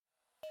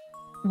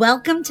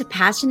Welcome to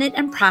Passionate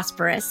and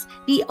Prosperous,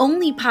 the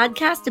only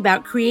podcast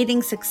about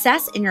creating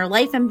success in your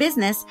life and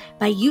business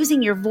by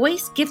using your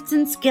voice, gifts,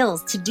 and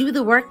skills to do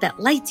the work that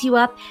lights you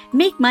up,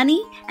 make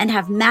money, and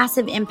have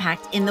massive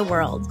impact in the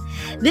world.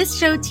 This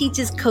show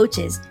teaches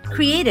coaches,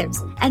 creatives,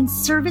 and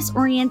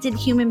service-oriented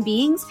human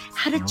beings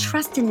how to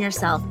trust in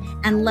yourself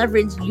and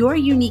leverage your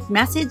unique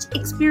message,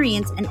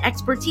 experience, and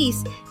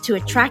expertise to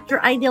attract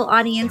your ideal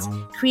audience,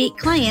 create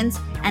clients,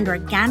 and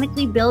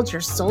organically build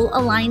your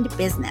soul-aligned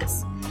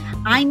business.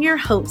 I'm your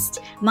host,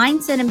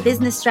 mindset and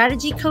business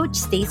strategy coach,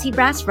 Stacey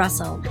Brass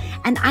Russell,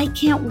 and I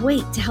can't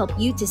wait to help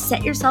you to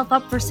set yourself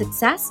up for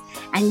success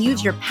and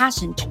use your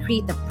passion to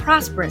create the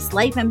prosperous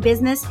life and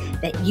business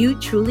that you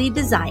truly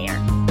desire.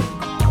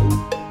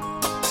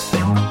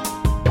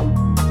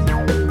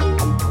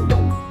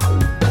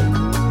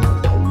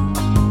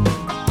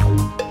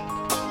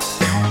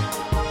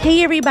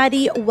 Hey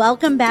everybody,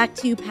 welcome back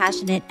to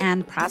Passionate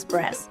and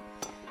Prosperous.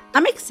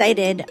 I'm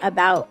excited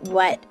about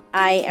what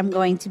I am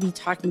going to be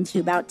talking to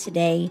you about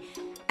today.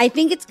 I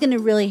think it's going to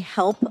really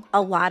help a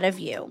lot of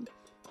you.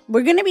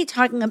 We're going to be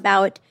talking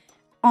about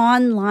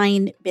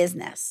online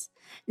business.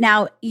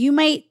 Now, you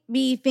might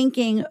be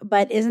thinking,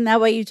 but isn't that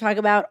what you talk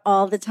about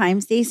all the time,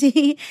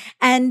 Stacey?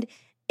 And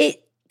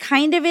it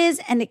kind of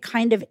is, and it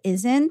kind of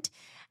isn't.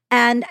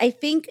 And I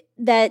think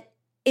that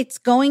it's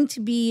going to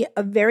be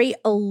a very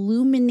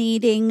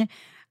illuminating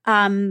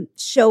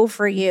show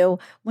for you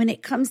when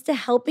it comes to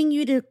helping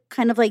you to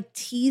kind of like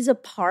tease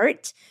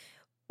apart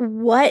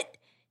what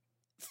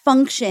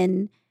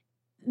function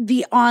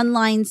the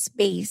online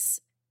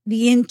space,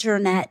 the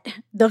internet,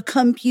 the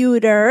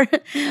computer,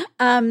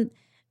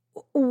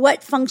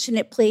 what function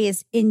it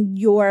plays in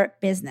your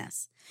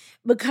business.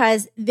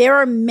 Because there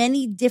are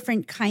many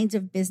different kinds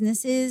of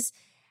businesses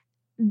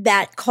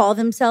that call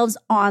themselves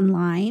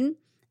online.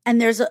 And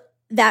there's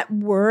that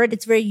word,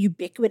 it's very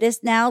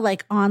ubiquitous now,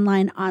 like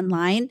online.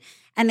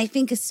 And I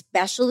think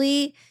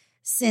especially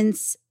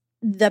since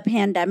the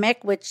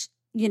pandemic, which,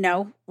 you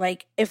know,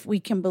 like if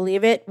we can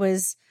believe it,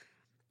 was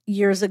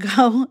years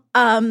ago,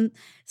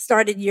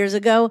 started years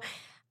ago.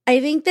 I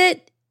think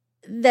that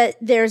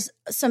there's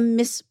some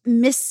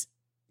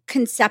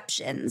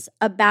misconceptions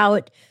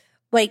about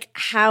like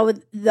how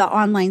the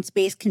online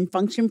space can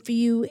function for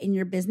you in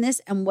your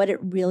business and what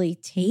it really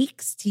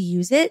takes to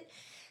use it.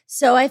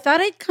 So I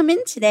thought I'd come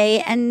in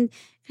today and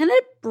kind of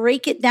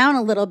break it down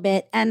a little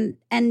bit and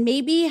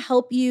maybe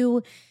help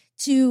you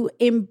to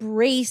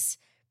embrace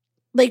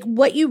like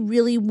what you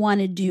really want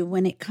to do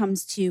when it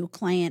comes to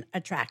client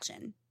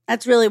attraction.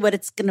 That's really what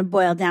it's going to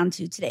boil down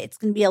to today. It's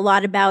going to be a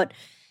lot about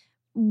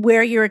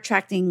where you're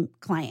attracting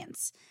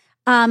clients.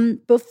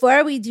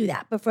 Before we do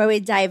that, before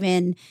we dive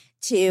in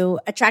to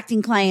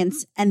attracting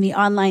clients and the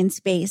online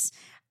space,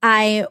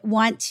 I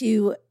want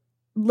to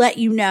let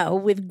you know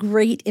with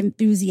great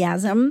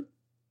enthusiasm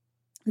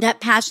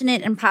that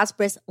Passionate and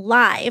Prosperous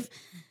Live,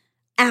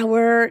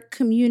 our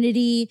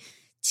community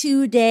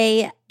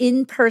 2-day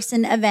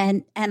in-person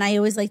event, and I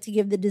always like to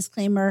give the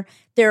disclaimer,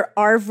 there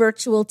are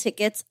virtual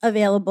tickets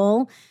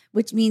available,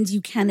 which means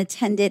you can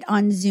attend it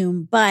on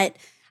Zoom, but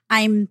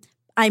I'm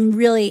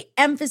really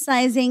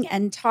emphasizing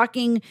and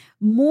talking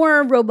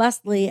more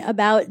robustly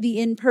about the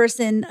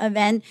in-person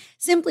event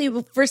simply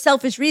for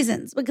selfish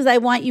reasons, because I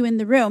want you in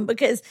the room,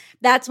 because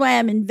that's why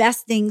I'm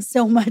investing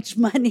so much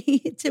money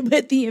to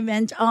put the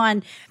event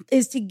on,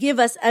 is to give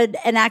us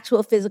an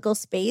actual physical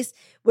space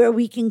where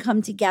we can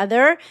come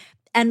together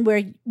and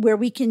where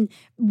we can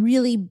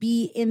really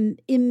be in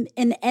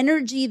an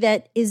energy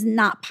that is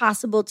not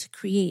possible to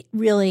create,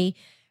 really.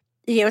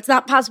 You know, it's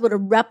not possible to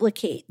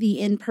replicate the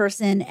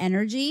in-person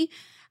energy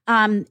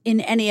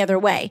in any other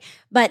way.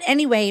 But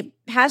anyway,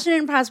 Passionate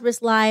and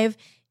Prosperous Live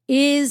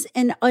is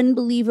an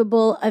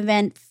unbelievable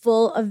event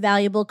full of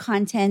valuable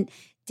content.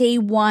 Day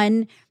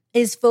one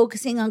is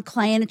focusing on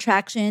client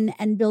attraction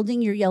and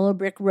building your yellow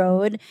brick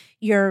road,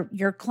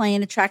 your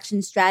client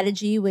attraction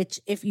strategy, which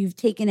if you've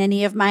taken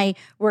any of my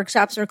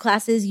workshops or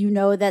classes, you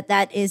know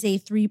that is a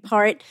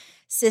 3-part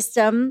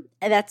system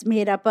that's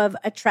made up of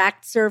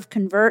attract, serve,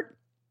 convert.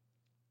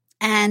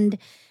 And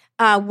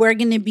we're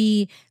going to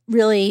be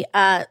really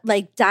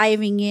like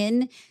diving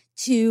in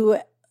to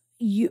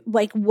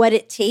like what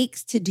it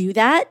takes to do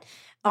that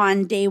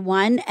on day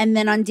one. And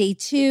then on day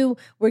two,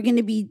 we're going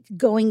to be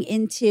going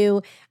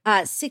into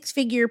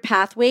 6-figure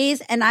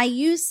pathways. And I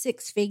use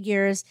 6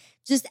 figures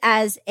just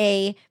as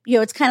a, you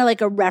know, it's kind of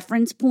like a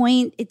reference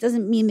point. It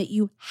doesn't mean that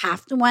you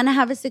have to want to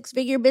have a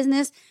 6-figure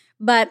business,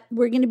 but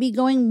we're going to be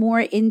going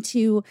more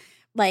into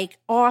like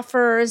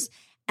offers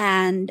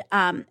and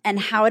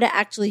how to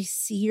actually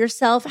see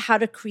yourself, how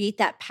to create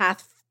that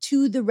path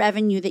to the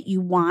revenue that you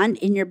want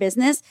in your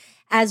business,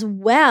 as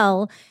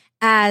well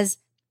as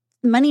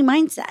money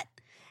mindset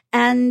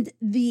and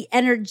the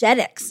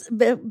energetics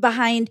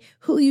behind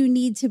who you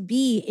need to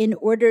be in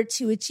order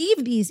to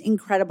achieve these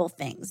incredible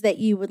things that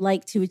you would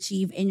like to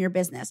achieve in your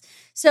business.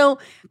 So,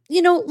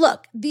 you know,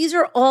 look, these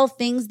are all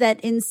things that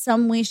in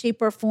some way,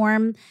 shape, or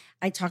form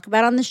I talk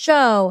about on the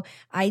show.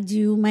 I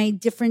do my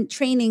different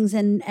trainings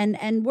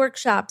and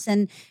workshops,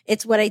 and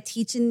it's what I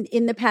teach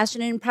in the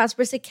Passionate and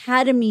Prosperous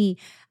Academy.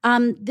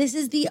 This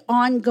is the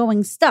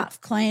ongoing stuff: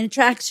 client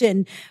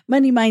attraction,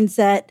 money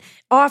mindset,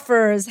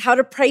 offers, how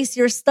to price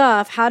your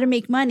stuff, how to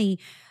make money.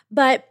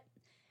 But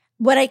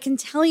what I can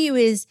tell you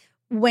is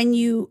when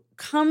you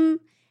come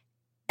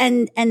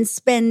and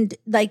spend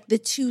like the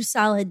 2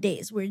 solid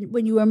days,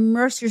 when you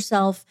immerse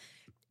yourself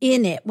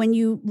in it, when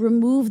you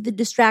remove the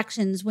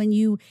distractions, when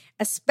you,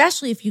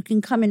 especially if you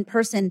can come in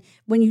person,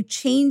 when you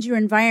change your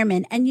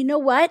environment. And you know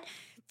what?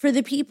 For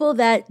the people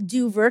that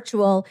do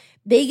virtual,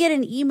 they get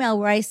an email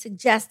where I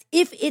suggest,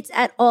 if it's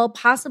at all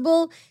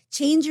possible,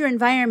 change your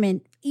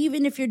environment,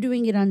 even if you're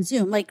doing it on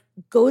Zoom. Like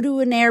go to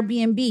an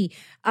Airbnb,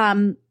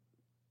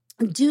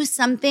 do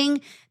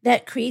something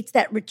that creates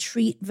that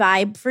retreat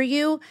vibe for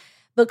you,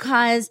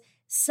 because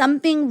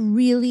something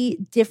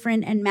really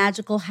different and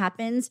magical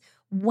happens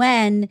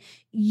when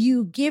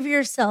you give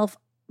yourself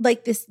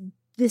like this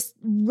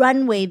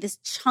runway, this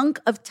chunk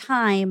of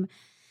time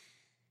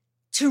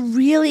to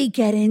really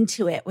get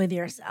into it with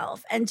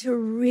yourself and to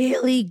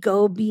really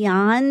go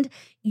beyond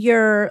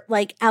your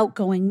like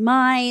outgoing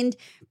mind,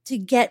 to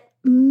get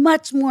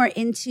much more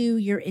into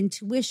your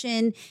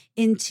intuition,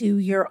 into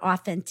your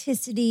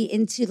authenticity,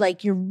 into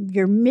like your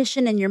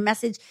mission and your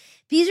message.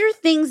 These are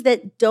things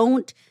that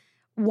don't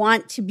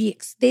want to be,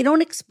 they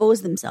don't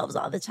expose themselves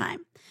all the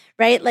time,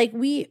 right? Like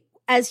we,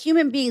 as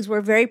human beings,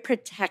 we're very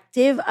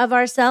protective of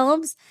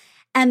ourselves.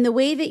 And the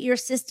way that your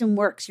system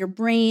works, your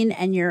brain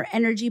and your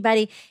energy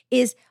body,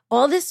 is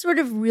all this sort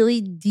of really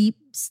deep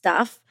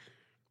stuff,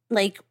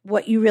 like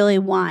what you really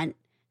want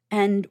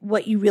and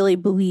what you really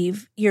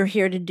believe you're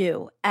here to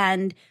do.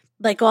 And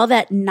like all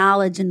that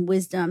knowledge and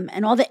wisdom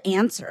and all the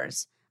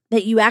answers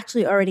that you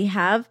actually already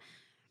have,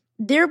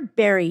 they're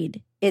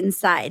buried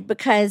inside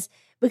because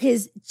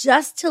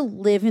just to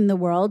live in the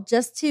world,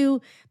 just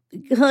to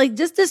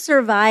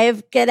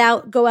survive,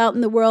 go out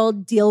in the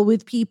world, deal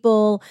with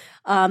people,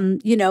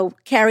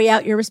 carry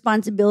out your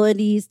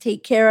responsibilities,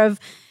 take care of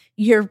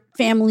your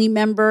family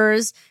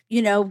members,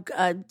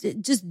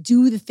 just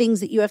do the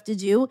things that you have to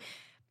do.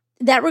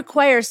 That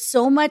requires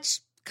so much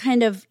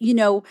kind of,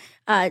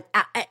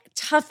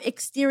 tough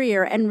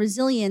exterior and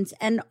resilience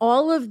and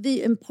all of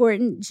the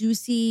important,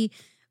 juicy,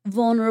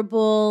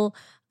 vulnerable,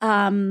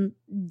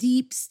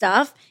 deep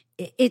stuff.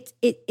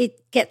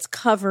 It gets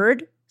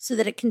covered so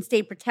that it can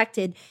stay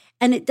protected,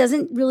 and it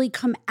doesn't really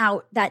come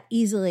out that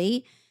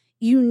easily.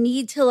 You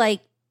need to like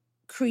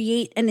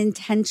create an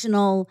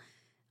intentional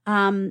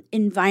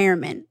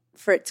environment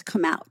for it to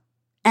come out.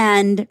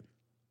 And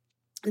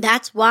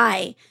that's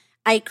why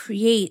I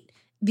create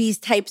these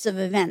types of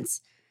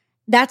events.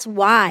 That's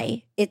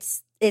why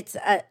it's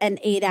an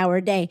 8-hour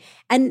day.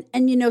 And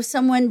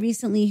someone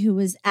recently who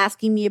was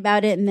asking me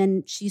about it, and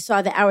then she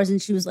saw the hours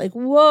and she was like,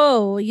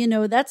 whoa,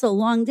 that's a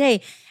long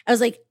day. I was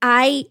like,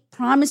 I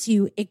promise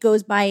you it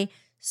goes by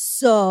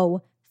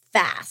so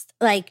fast,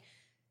 like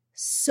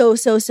so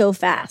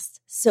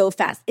fast, so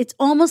fast. It's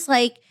almost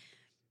like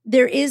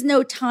there is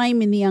no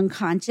time in the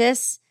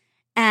unconscious.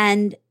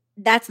 And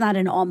that's not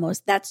an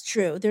almost, that's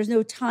true. There's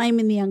no time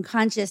in the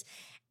unconscious.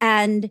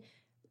 And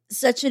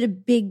such a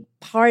big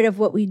part of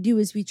what we do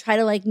is we try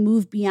to like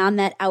move beyond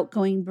that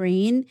outgoing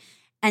brain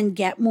and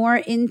get more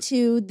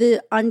into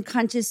the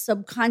unconscious,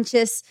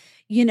 subconscious,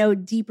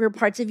 deeper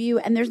parts of you.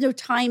 And there's no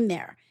time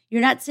there.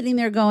 You're not sitting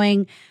there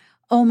going,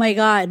 oh my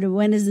God,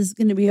 when is this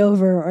going to be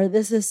over? Or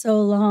this is so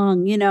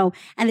long, and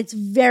it's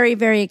very,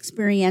 very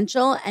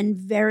experiential and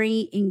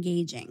very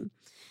engaging.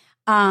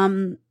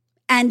 And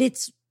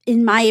it's,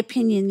 in my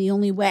opinion, the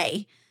only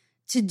way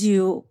to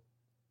do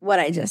what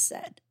I just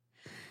said.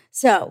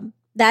 So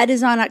that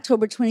is on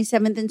October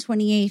 27th and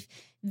 28th.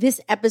 This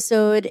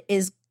episode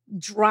is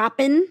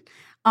dropping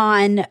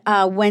on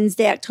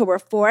Wednesday, October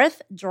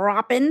 4th,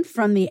 dropping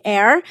from the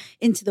air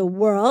into the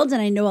world.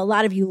 And I know a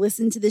lot of you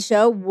listen to the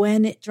show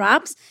when it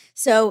drops.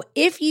 So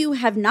if you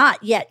have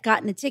not yet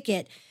gotten a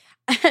ticket,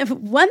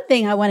 one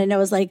thing I want to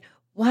know is like,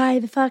 why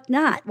the fuck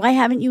not? Why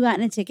haven't you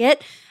gotten a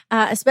ticket?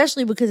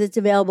 Especially because it's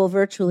available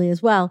virtually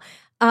as well.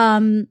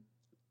 And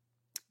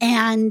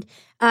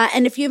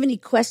if you have any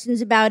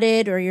questions about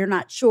it, or you're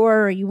not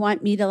sure, or you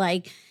want me to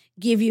like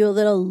give you a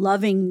little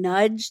loving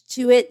nudge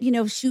to it,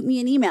 shoot me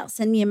an email,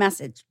 send me a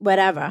message,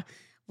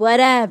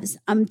 whatevs.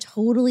 I'm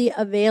totally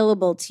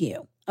available to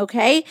you.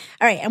 Okay.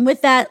 All right. And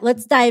with that,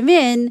 let's dive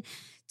in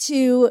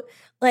to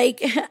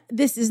like,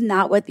 this is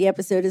not what the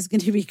episode is going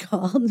to be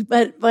called,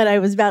 but what I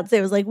was about to say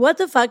was like, what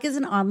the fuck is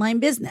an online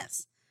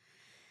business?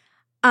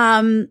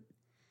 Online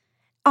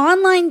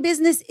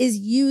business is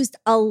used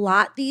a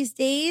lot these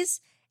days.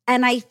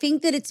 And I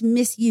think that it's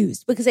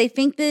misused because I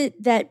think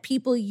that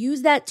people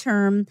use that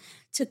term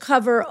to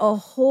cover a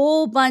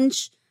whole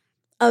bunch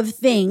of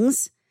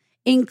things,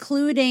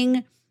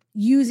 including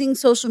using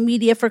social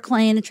media for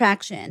client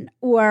attraction,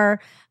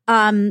 or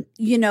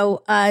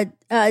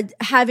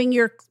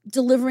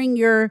delivering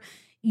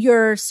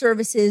your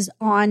services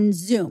on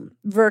Zoom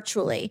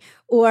virtually,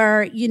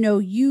 or,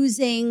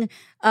 using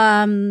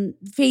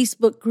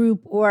Facebook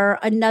group or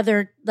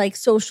another like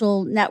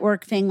social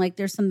network thing. Like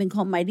there's something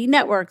called Mighty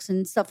Networks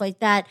and stuff like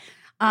that,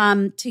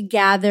 to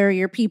gather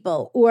your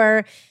people,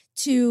 or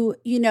to,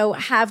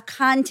 have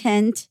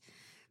content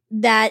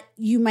that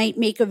you might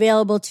make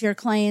available to your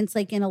clients,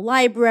 like in a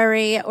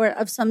library or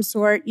of some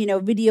sort,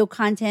 video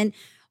content,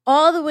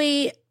 all the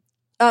way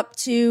up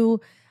to,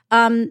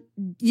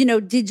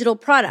 digital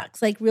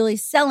products, like really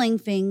selling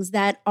things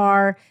that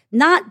are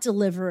not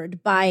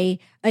delivered by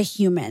a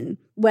human,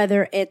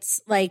 whether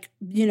it's like,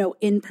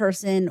 in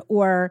person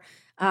or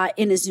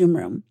in a Zoom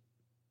room.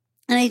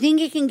 And I think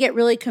it can get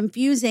really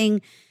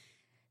confusing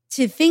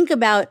to think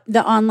about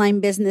the online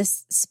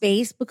business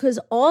space, because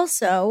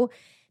also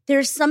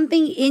there's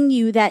something in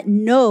you that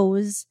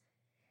knows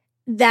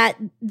that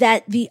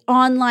the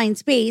online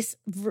space,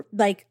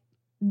 like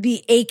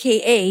the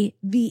AKA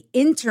the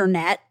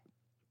internet,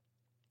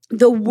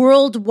 the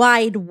World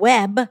Wide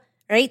Web,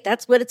 right?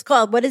 That's what it's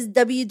called. What does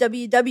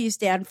WWW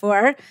stand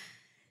for?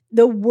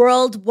 The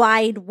World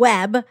Wide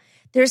Web.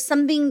 There's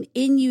something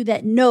in you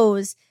that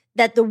knows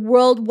that the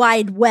World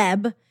Wide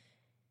Web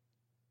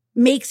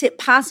makes it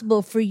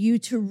possible for you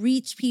to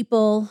reach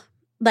people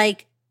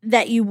like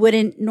that you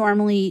wouldn't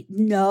normally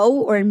know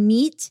or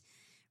meet,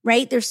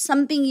 right? There's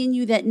something in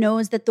you that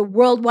knows that the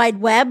World Wide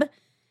Web,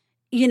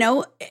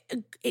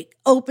 it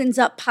opens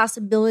up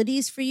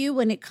possibilities for you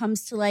when it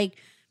comes to like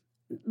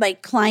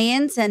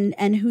clients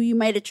and who you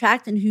might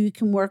attract and who you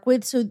can work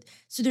with. So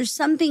there's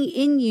something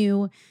in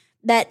you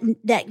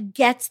that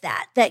gets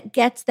that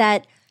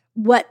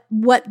what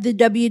the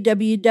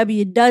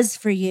WWW does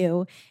for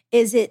you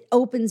is it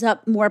opens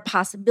up more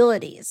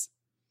possibilities.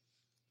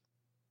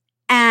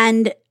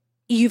 And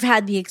you've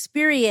had the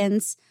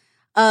experience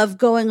of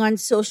going on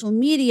social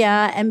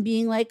media and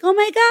being like, oh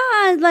my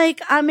God,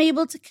 like I'm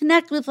able to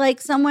connect with like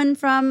someone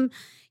from,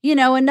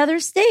 another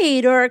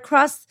state or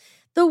across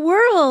the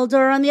world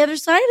or on the other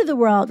side of the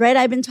world, right?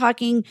 I've been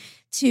talking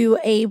to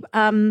a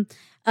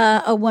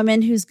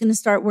woman who's going to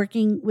start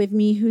working with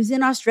me who's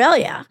in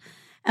Australia.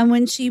 And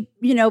when she,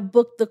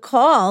 booked the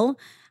call,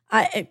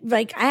 I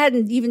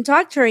hadn't even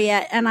talked to her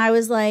yet. And I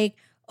was like,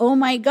 oh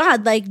my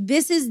God, like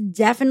this is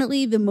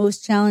definitely the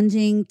most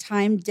challenging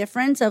time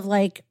difference of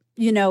like,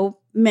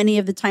 many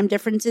of the time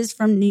differences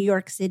from New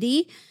York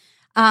City.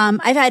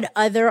 I've had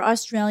other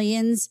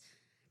Australians,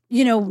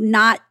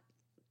 not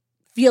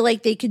feel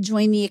like they could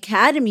join the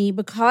academy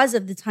because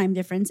of the time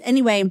difference.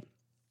 Anyway,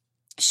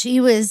 she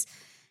was,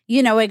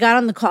 I got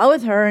on the call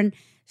with her and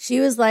she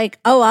was like,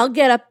 oh, I'll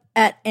get up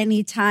at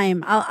any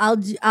time.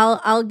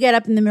 I'll get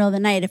up in the middle of the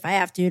night if I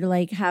have to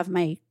like have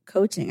my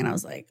coaching. And I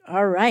was like,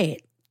 all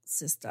right,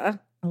 sister,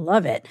 I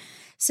love it.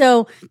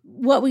 So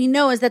what we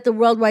know is that the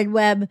World Wide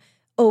Web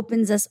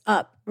opens us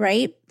up,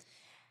 right?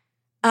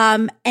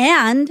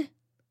 And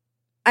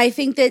I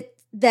think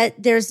that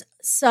there's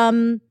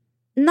some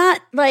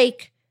not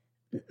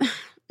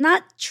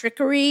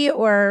trickery,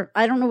 or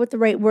I don't know what the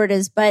right word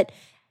is, but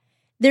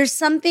there's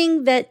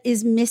something that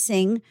is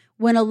missing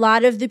when a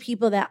lot of the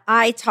people that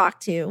I talk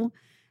to,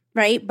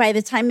 right, by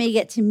the time they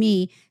get to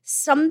me,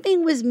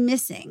 something was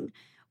missing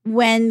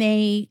when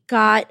they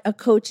got a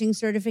coaching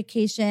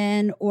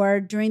certification or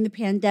during the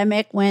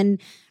pandemic when,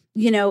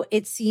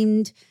 it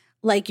seemed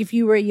like if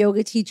you were a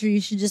yoga teacher,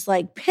 you should just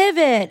like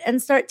pivot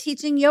and start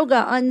teaching yoga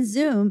on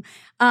Zoom.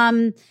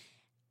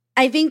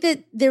 I think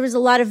that there was a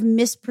lot of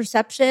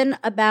misperception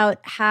about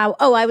how,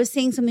 I was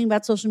saying something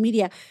about social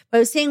media. What I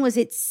was saying was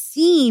it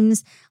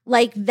seems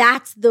like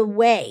that's the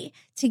way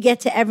to get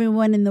to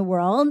everyone in the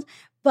world.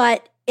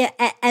 But,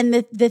 and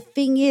the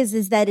thing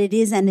is that it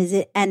is and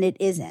it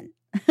isn't.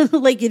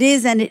 Like it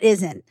is and it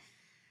isn't.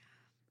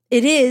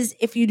 It is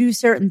if you do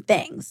certain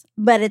things,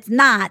 but it's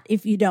not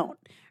if you don't,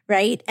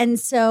 right? And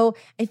so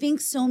I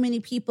think so many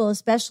people,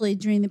 especially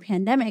during the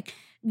pandemic,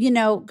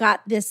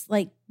 got this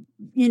like,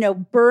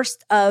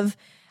 burst of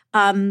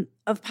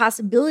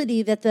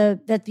possibility that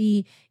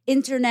the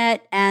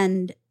internet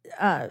and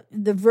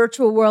the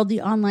virtual world, the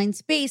online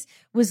space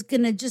was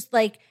going to just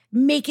like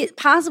make it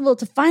possible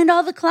to find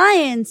all the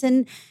clients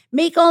and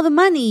make all the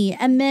money.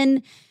 And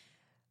then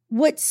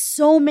what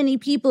so many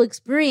people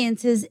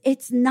experience is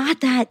it's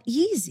not that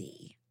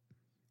easy.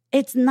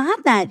 It's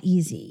not that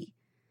easy.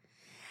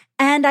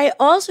 And I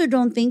also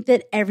don't think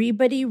that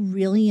everybody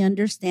really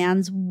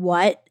understands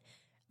what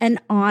an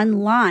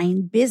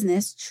online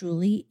business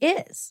truly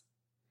is.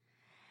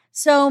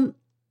 So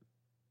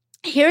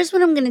here's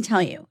what I'm going to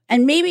tell you.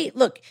 And maybe,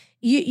 look,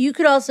 you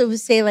could also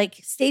say like,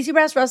 Stacey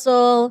Brass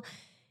Russell,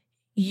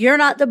 you're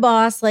not the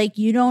boss. Like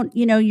you don't,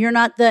 you're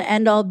not the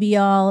end all be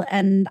all.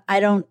 And I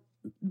don't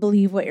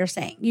believe what you're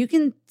saying. You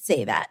can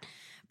say that.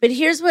 But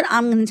here's what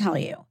I'm going to tell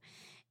you.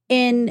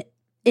 In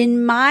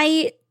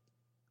my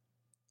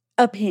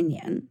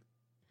opinion,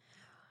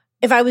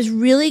 if I was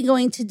really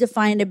going to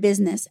define a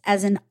business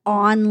as an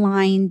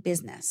online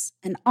business,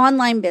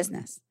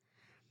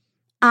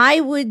 I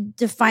would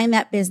define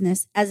that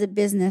business as a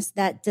business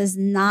that does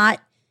not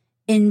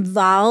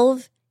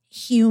involve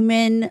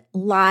human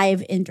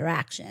live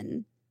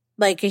interaction,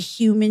 like a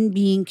human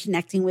being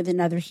connecting with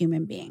another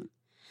human being.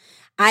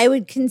 I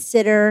would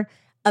consider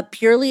a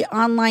purely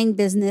online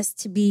business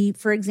to be,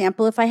 for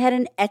example, if I had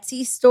an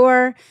Etsy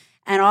store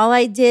and all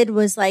I did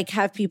was like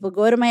have people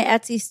go to my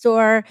Etsy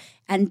store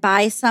and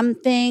buy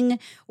something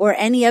or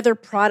any other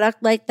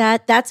product like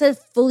that, that's a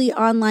fully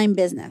online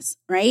business,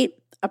 right?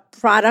 A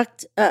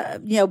product,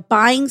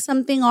 buying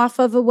something off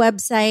of a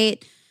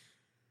website,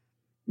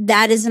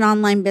 that is an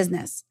online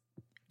business.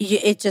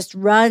 It just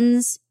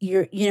runs.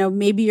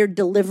 Maybe you're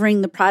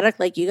delivering the product,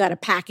 like you got to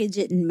package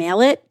it and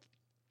mail it,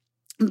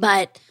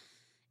 but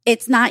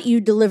it's not you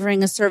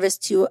delivering a service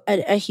to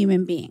a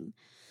human being.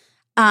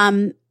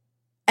 And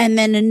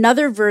then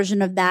another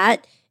version of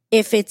that,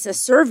 if it's a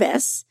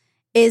service,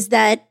 is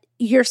that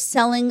you're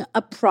selling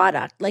a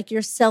product, like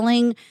you're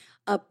selling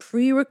a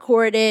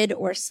pre-recorded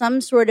or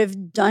some sort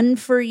of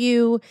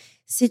done-for-you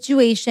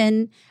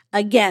situation,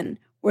 again,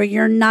 where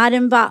you're not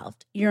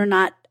involved. You're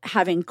not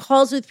having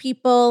calls with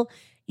people.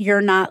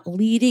 You're not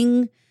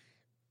leading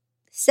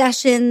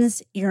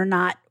sessions. You're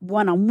not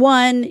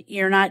one-on-one.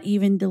 You're not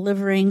even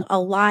delivering a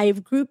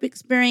live group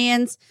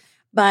experience.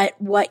 But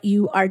what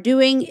you are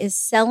doing is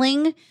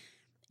selling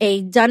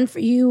a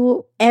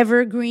done-for-you,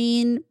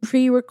 evergreen,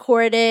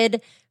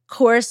 pre-recorded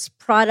course,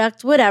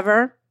 product,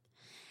 whatever.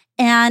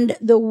 And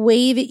the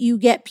way that you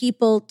get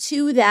people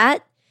to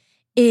that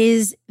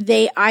is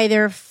they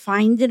either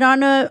find it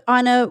on a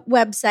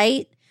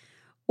website,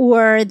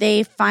 or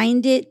they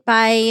find it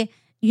by,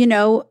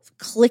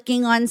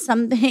 clicking on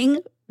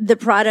something, the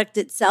product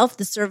itself,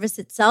 the service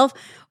itself,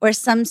 or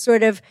some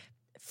sort of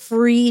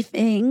free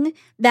thing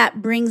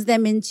that brings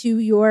them into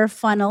your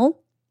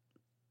funnel.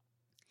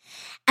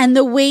 And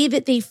the way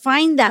that they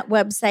find that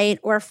website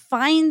or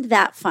find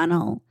that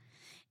funnel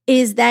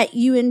is that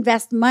you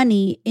invest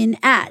money in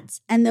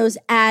ads. And those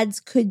ads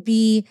could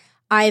be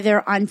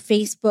either on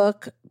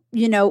Facebook,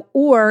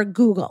 or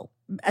Google,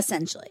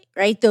 essentially,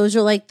 right? Those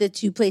are like the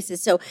two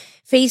places. So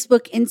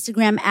Facebook,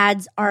 Instagram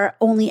ads are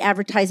only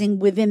advertising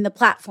within the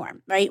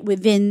platform, right?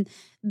 Within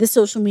the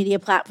social media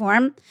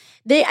platform.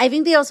 I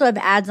think they also have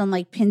ads on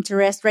like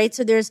Pinterest, right?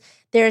 So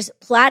there's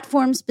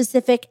platform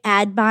specific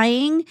ad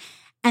buying.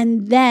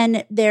 And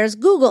then there's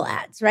Google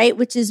ads, right?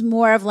 Which is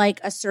more of like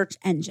a search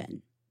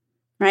engine,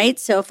 right?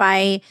 So if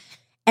I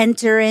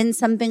enter in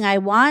something I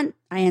want,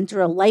 I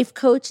enter a life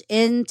coach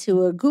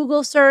into a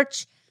Google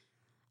search,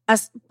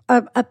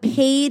 a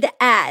paid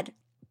ad,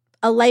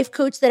 a life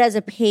coach that has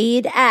a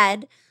paid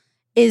ad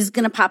is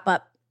going to pop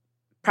up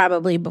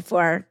probably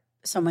before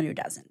someone who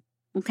doesn't.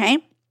 Okay.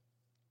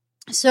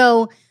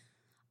 So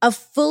a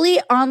fully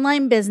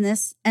online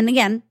business, and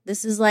again,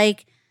 this is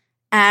like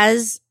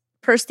as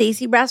per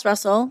Stacey Brass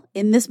Russell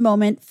in this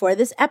moment for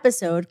this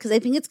episode, because I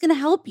think it's going to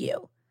help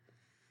you,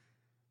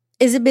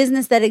 is a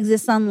business that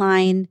exists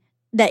online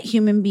that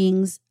human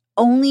beings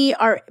only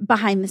are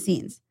behind the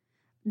scenes.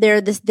 They're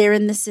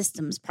in the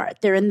systems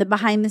part. They're in the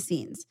behind the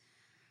scenes.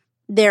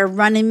 They're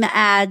running the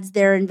ads.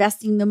 They're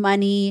investing the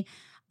money.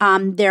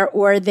 They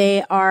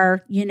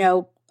are,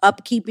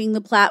 upkeeping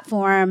the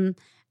platform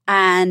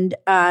and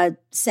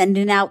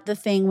sending out the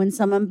thing when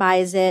someone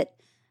buys it,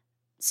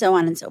 so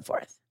on and so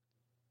forth.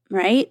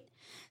 Right?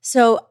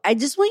 So I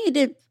just want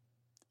you to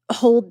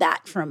hold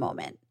that for a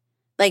moment,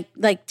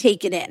 like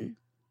take it in.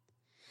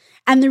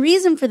 And the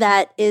reason for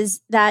that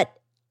is that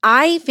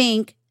I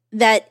think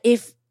that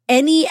if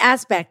any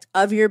aspect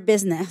of your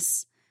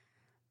business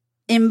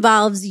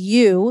involves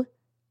you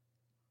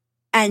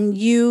and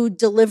you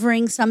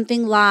delivering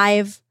something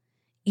live,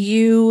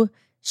 you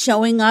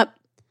showing up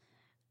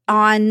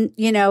on,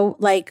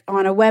 like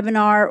on a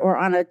webinar or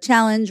on a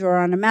challenge or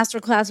on a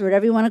masterclass or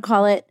whatever you want to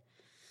call it,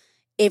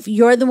 if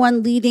you're the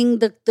one leading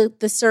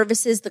the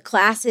services, the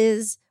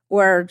classes,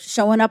 or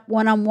showing up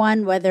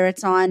one-on-one, whether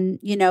it's on,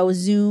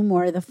 Zoom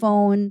or the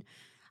phone,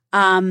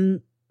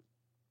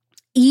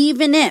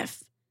 even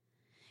if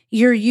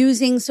you're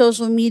using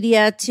social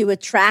media to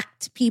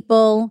attract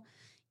people,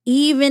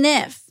 even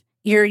if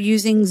you're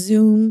using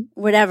Zoom,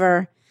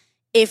 whatever,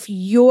 if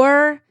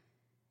you're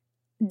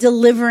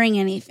delivering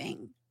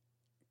anything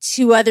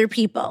to other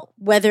people,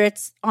 whether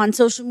it's on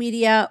social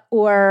media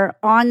or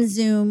on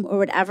Zoom or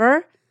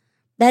whatever,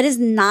 that is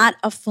not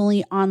a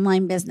fully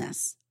online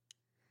business.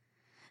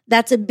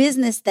 That's a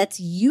business that's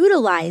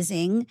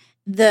utilizing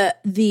the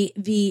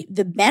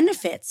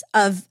benefits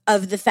of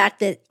the fact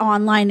that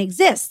online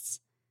exists.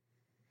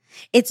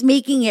 It's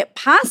making it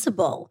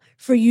possible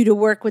for you to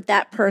work with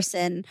that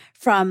person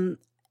from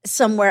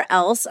somewhere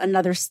else,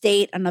 another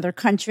state, another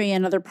country,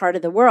 another part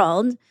of the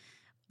world.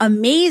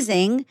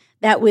 Amazing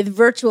that with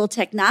virtual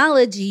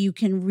technology, you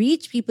can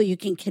reach people, you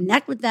can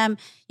connect with them,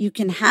 you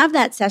can have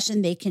that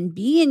session, they can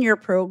be in your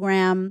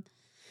program,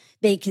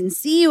 they can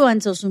see you on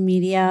social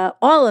media,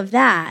 all of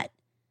that.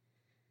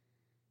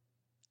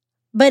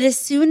 But as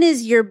soon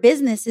as your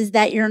business is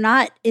that you're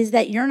not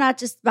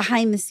just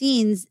behind the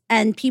scenes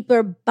and people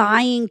are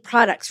buying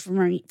products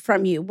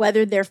from you,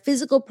 whether they're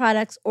physical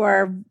products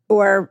or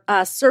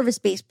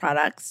service-based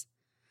products,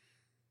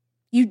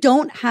 You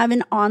don't have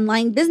an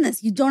online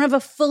business. You don't have a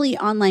fully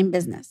online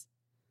business.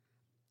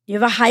 You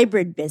have a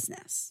hybrid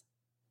business.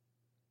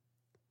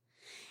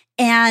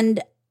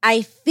 And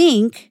I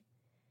think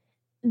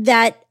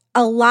that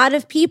a lot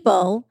of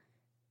people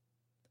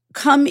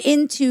come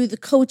into the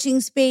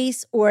coaching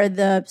space or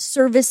the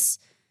service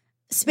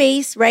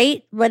space,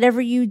 right?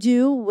 Whatever you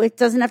do, it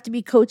doesn't have to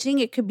be coaching.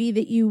 It could be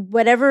that you,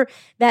 whatever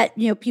that,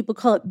 people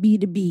call it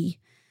B2B.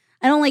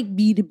 I don't like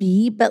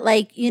B2B, but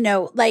like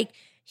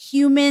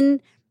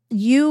human,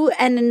 you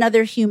and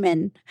another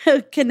human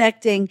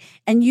connecting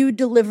and you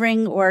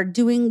delivering or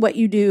doing what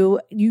you do,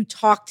 you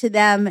talk to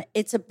them.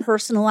 It's a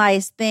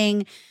personalized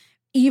thing.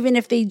 Even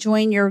if they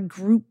join your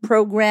group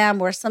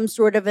program or some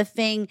sort of a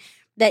thing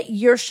that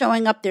you're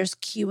showing up, there's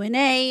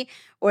Q&A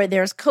or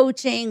there's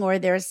coaching or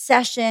there's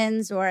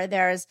sessions or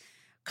there's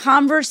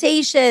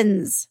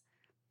conversations,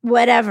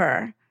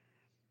 whatever.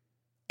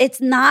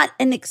 It's not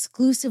an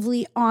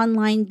exclusively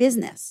online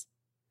business.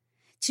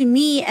 To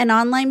me, an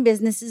online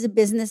business is a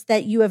business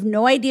that you have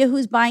no idea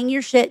who's buying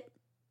your shit.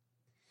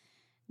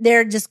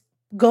 They're just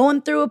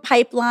going through a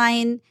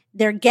pipeline.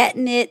 They're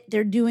getting it.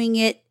 They're doing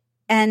it.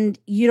 And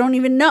you don't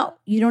even know.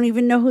 You don't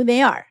even know who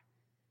they are.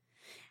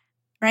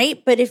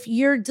 Right? But if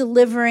you're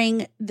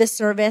delivering the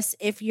service,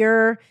 if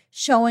you're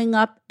showing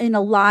up in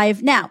a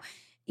live, now,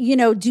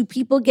 do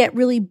people get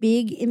really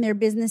big in their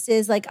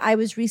businesses? Like I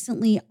was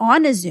recently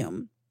on a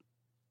Zoom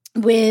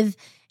with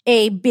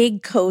a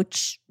big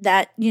coach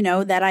that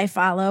I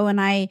follow,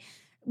 and I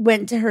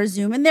went to her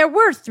Zoom and there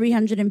were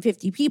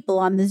 350 people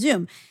on the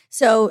Zoom.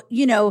 So,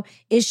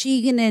 is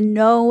she going to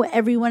know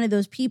every one of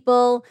those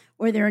people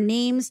or their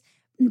names?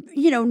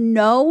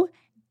 No.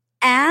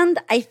 And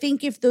I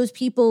think if those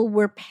people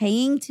were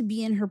paying to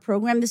be in her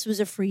program, this was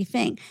a free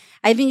thing.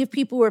 I think if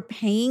people were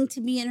paying to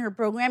be in her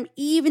program,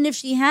 even if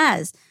she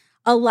has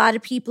a lot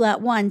of people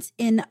at once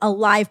in a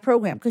live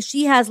program, because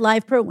she has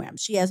live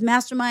programs, she has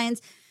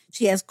masterminds,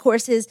 she has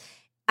courses.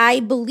 I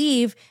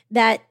believe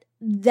that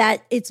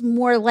it's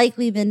more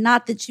likely than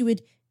not that she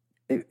would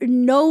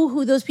know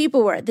who those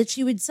people were, that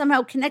she would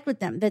somehow connect with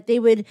them, that they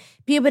would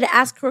be able to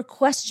ask her a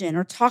question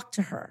or talk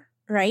to her,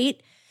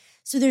 right?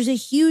 So there's a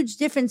huge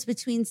difference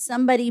between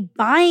somebody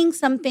buying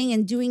something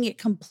and doing it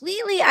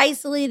completely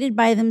isolated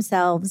by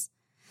themselves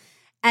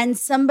and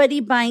somebody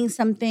buying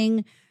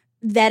something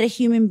that a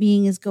human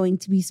being is going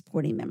to be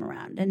supporting them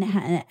around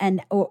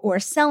or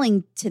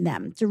selling to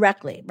them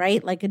directly,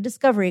 right? Like a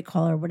discovery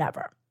call or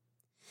whatever.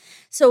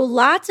 So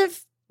lots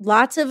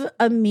of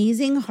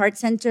amazing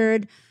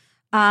heart-centered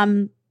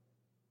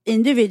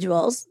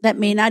individuals that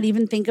may not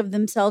even think of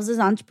themselves as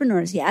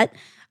entrepreneurs yet.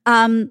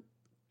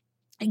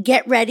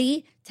 Get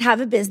ready to have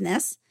a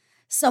business.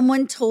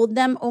 Someone told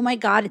them, oh my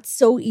God, it's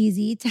so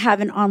easy to have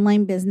an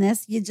online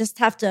business. You just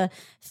have to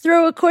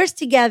throw a course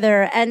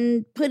together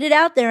and put it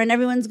out there and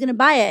everyone's going to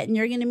buy it and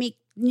you're going to make,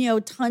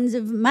 tons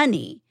of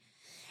money.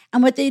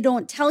 And what they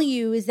don't tell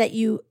you is that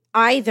you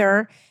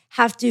either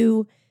have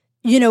to,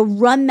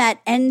 run that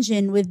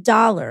engine with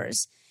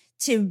dollars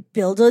to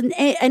build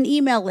an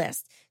email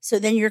list. So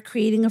then you're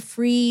creating a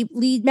free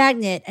lead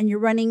magnet and you're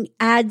running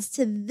ads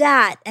to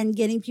that and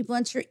getting people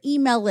onto your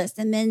email list.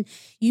 And then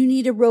you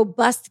need a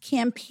robust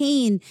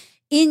campaign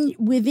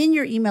within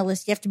your email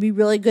list. You have to be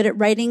really good at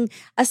writing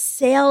a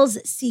sales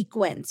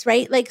sequence,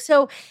 right?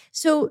 So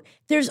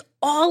there's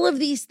all of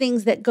these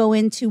things that go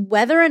into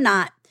whether or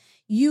not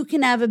you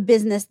can have a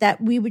business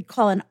that we would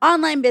call an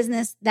online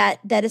business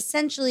that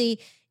essentially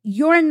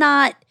you're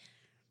not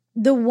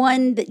the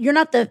one that you're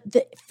not the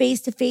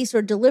face-to-face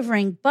or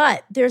delivering,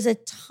 but there's a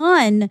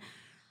ton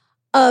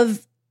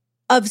of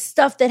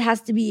stuff that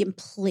has to be in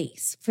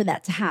place for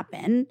that to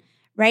happen,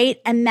 right?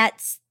 And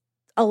that's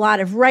a lot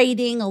of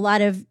writing, a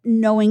lot of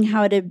knowing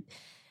how to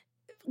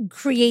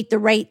create the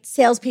right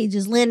sales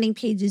pages, landing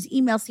pages,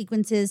 email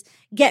sequences,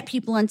 get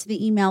people into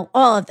the email,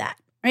 all of that,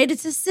 right?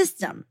 It's a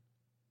system.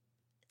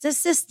 It's a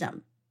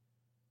system.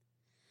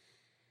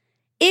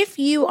 If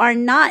you are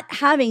not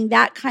having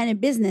that kind of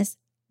business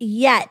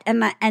yet,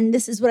 and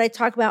this is what I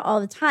talk about all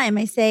the time,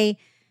 I say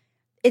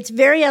it's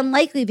very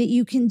unlikely that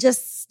you can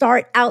just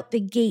start out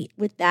the gate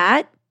with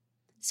that.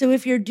 So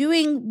if you're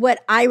doing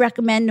what I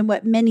recommend and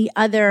what many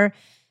other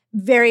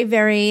very,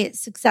 very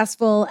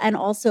successful and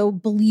also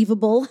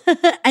believable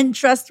and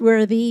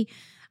trustworthy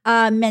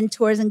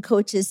mentors and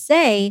coaches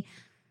say,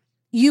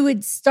 you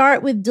would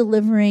start with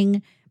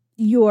delivering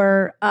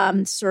your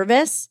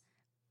service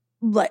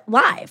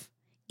live.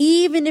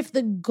 Even if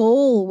the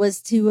goal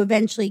was to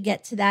eventually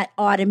get to that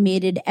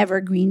automated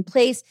evergreen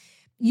place,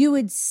 you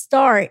would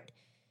start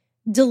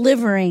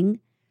delivering,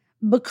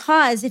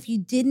 because if you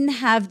didn't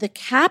have the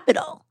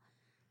capital,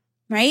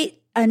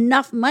 right,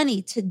 enough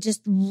money to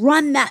just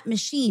run that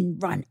machine,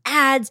 run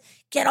ads,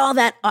 get all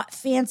that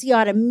fancy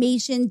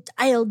automation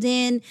dialed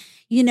in,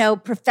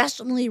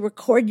 professionally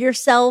record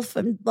yourself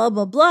and blah,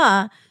 blah,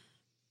 blah,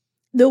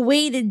 the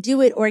way to do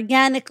it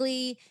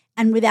organically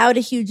and without a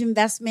huge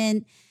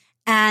investment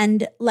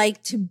and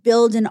like to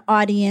build an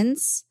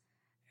audience,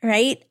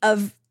 right,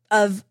 of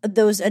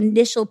those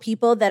initial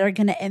people that are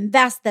going to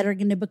invest, that are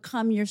going to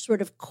become your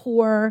sort of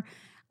core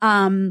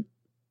crew,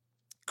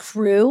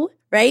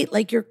 right?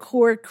 Like your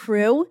core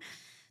crew,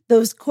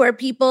 those core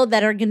people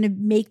that are going to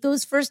make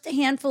those first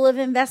handful of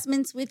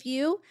investments with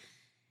you,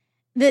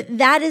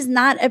 that is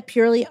not a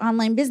purely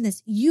online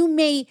business. You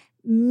may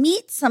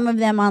meet some of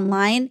them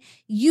online.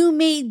 You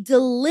may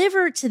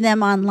deliver to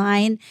them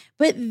online,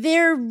 but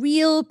they're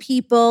real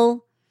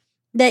people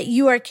that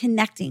you are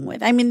connecting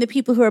with. I mean, the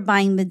people who are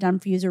buying the done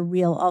for yous are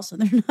real also.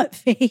 They're not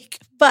fake,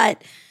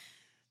 but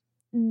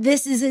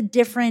this is a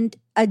different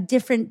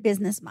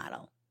business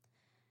model.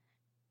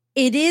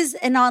 It is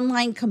an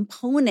online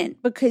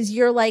component because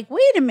you're like,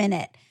 wait a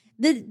minute,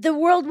 the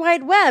World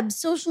Wide Web,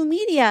 social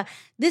media,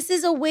 this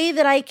is a way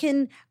that I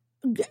can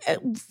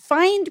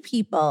find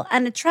people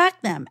and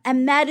attract them.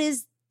 And that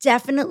is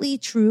definitely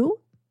true.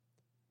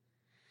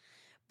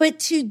 But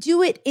to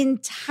do it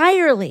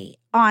entirely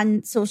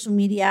on social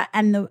media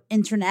and the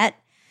internet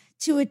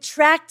to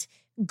attract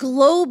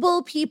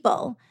global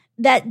people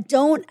that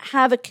don't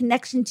have a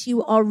connection to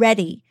you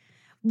already,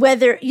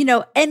 whether,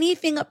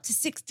 anything up to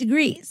 6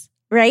 degrees,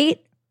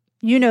 right?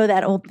 You know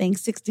that old thing,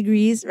 6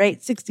 degrees,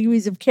 right? 6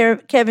 degrees of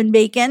Kevin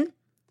Bacon.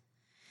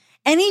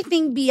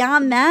 Anything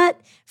beyond that,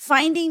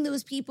 finding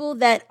those people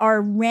that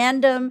are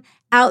random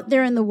out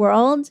there in the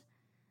world,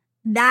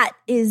 that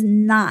is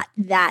not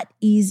that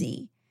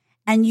easy.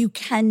 And you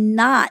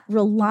cannot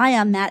rely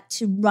on that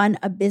to run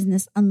a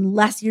business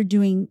unless you're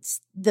doing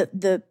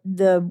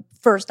the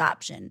first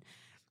option,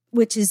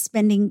 which is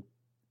spending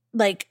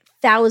like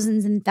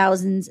thousands and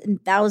thousands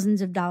and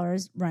thousands of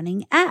dollars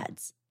running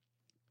ads.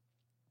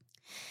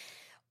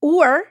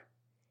 Or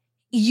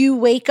you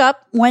wake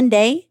up one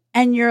day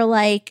and you're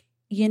like,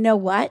 you know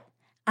what?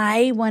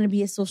 I want to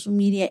be a social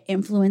media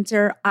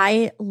influencer.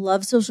 I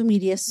love social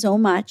media so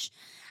much.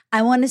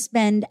 I want to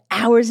spend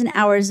hours and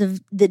hours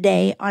of the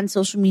day on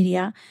social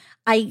media.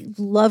 I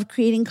love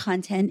creating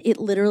content. It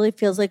literally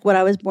feels like what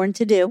I was born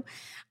to do.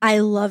 I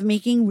love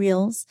making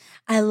reels.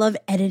 I love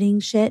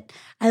editing shit.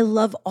 I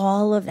love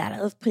all of that.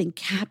 I love putting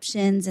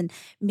captions and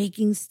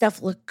making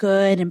stuff look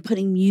good and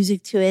putting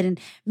music to it. And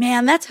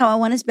man, that's how I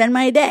want to spend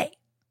my day.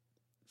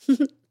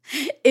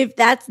 If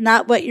that's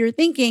not what you're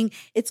thinking,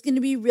 it's going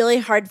to be really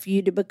hard for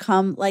you to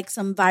become like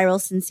some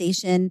viral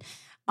sensation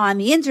on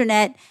the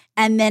internet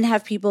and then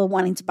have people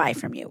wanting to buy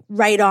from you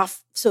right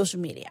off social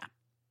media.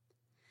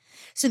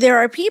 So there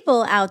are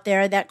people out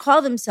there that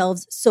call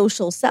themselves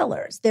social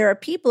sellers. There are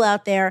people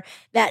out there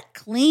that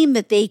claim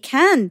that they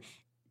can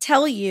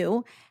tell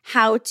you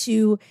how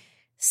to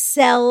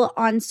sell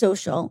on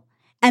social.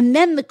 And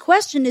then the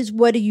question is,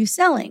 what are you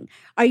selling?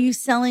 Are you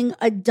selling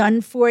a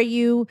done for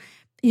you,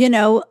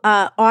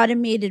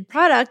 automated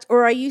product,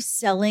 or are you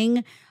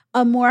selling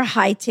a more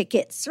high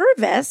ticket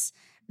service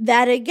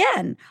that,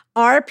 again,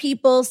 are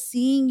people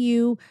seeing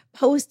you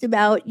post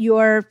about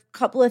your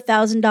couple of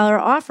 $1,000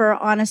 offer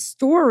on a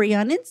story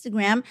on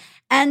Instagram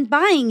and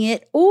buying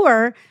it?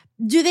 Or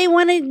do they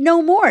want to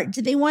know more?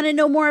 Do they want to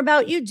know more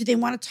about you? Do they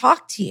want to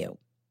talk to you?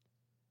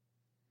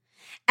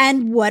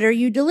 And what are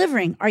you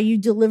delivering? Are you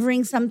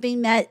delivering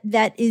something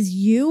that is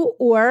you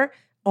or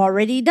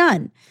already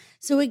done?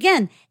 So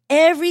again,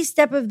 every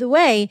step of the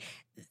way,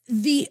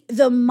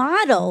 the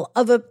model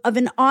of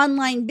an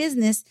online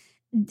business,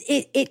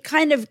 it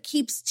kind of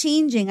keeps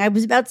changing. I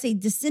was about to say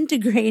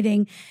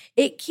disintegrating.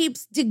 It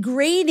keeps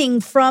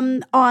degrading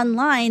from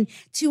online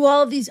to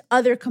all of these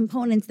other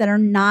components that are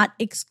not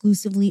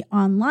exclusively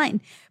online.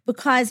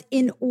 Because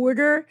in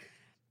order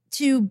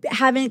to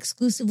have an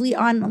exclusively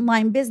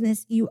online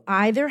business, you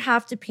either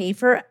have to pay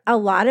for a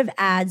lot of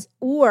ads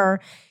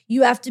or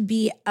you have to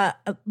be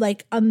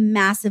a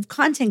massive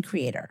content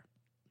creator.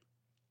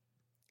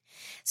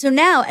 So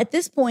now at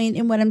this point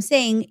in what I'm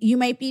saying, you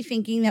might be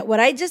thinking that what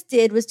I just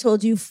did was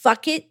told you,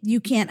 fuck it, you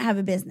can't have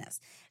a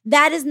business.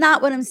 That is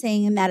not what I'm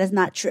saying, and that is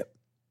not true.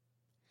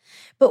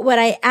 But what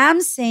I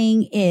am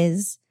saying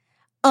is,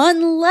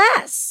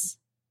 unless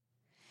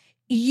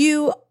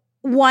you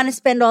want to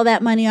spend all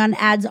that money on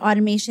ads,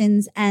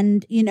 automations,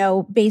 and,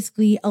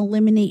 basically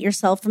eliminate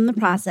yourself from the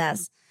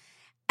process,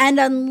 and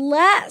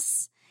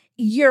unless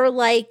you're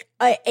like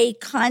a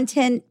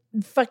content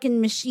fucking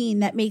machine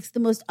that makes the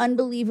most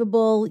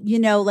unbelievable,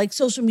 like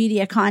social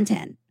media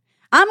content.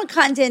 I'm a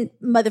content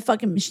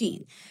motherfucking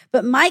machine,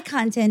 but my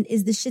content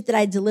is the shit that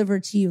I deliver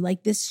to you,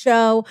 like this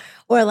show,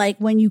 or like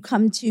when you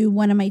come to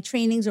one of my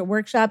trainings or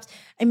workshops.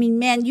 I mean,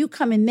 man, you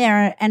come in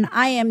there and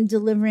I am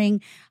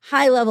delivering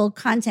high level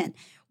content.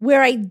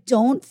 Where I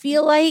don't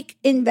feel like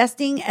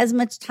investing as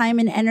much time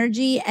and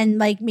energy and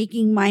like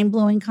making mind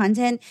blowing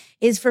content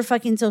is for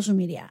fucking social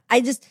media. I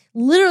just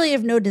literally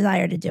have no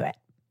desire to do it.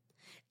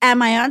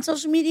 Am I on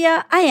social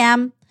media? I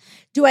am.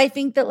 Do I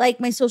think that like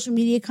my social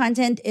media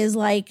content is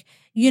like,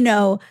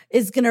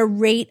 is going to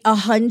rate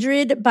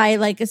 100 by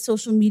like a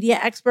social media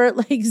expert,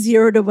 like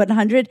 0 to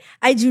 100?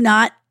 I do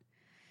not.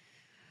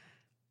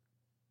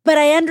 But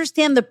I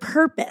understand the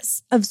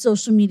purpose of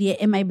social media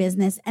in my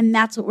business. And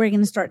that's what we're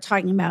going to start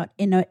talking about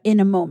in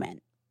a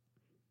moment.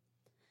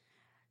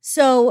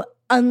 So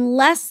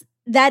unless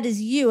that is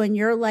you and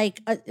you're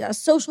like a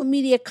social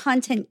media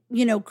content,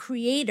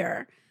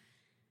 creator,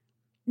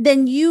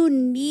 then you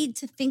need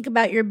to think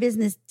about your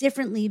business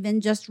differently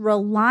than just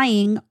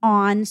relying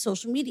on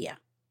social media.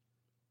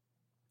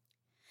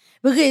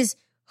 Because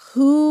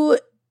who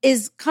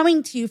is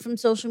coming to you from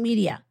social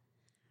media?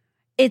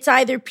 It's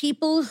either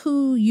people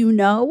who you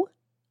know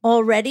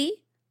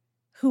already,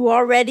 who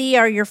already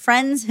are your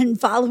friends and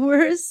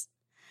followers,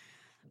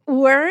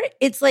 or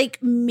it's like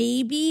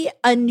maybe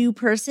a new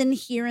person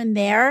here and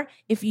there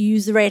if you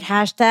use the right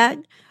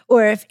hashtag,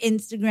 or if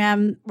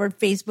Instagram or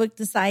Facebook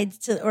decides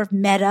to, or if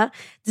Meta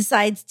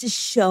decides to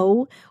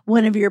show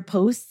one of your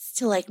posts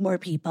to like more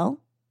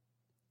people,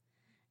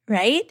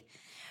 right?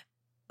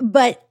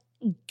 But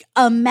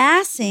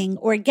amassing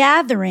or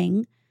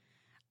gathering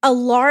a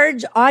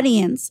large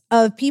audience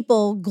of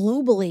people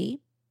globally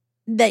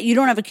that you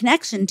don't have a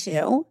connection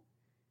to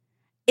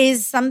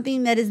is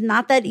something that is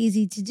not that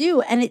easy to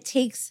do. And it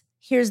takes,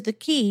 here's the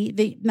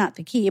key, not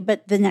the key,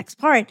 but the next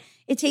part,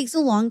 it takes a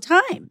long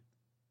time.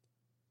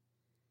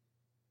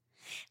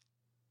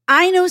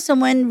 I know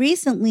someone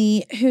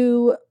recently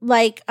who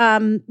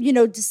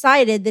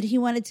decided that he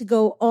wanted to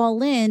go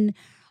all in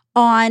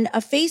on a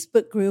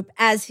Facebook group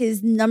as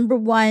his number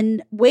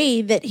one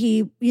way that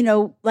he,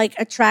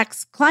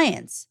 attracts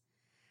clients.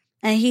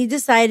 And he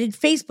decided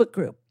Facebook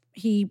group.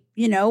 He,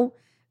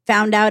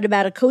 found out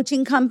about a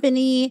coaching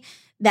company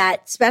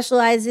that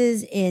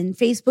specializes in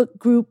Facebook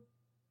group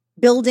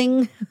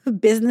building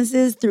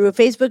businesses through a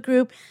Facebook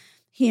group.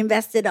 He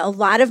invested a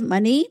lot of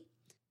money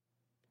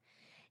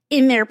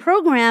in their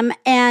program.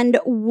 And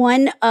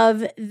one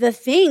of the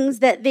things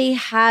that they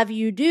have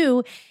you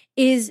do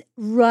is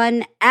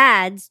run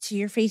ads to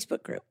your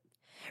Facebook group,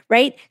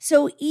 right?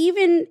 So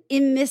even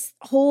in this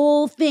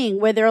whole thing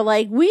where they're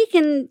like, we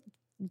can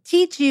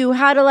teach you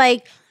how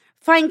to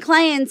find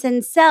clients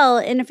and sell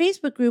in a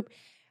Facebook group,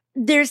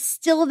 there's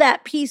still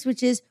that piece,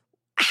 which is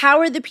how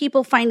are the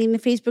people finding the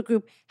Facebook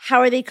group?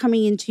 How are they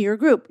coming into your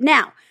group?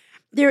 Now,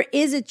 there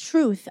is a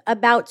truth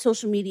about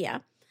social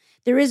media.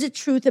 There is a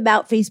truth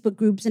about Facebook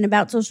groups and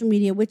about social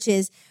media, which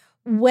is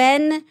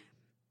when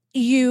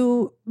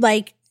you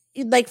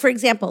for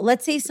example,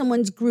 let's say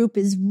someone's group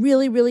is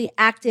really, really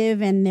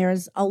active and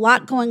there's a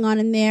lot going on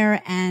in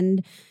there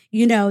and,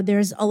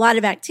 there's a lot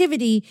of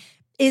activity.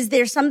 Is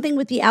there something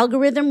with the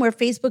algorithm where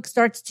Facebook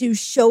starts to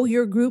show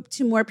your group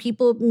to more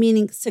people,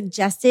 meaning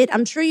suggest it?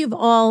 I'm sure you've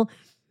all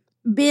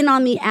been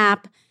on the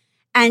app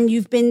and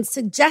you've been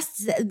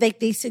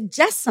they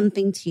suggest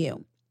something to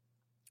you.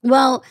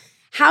 Well,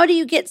 how do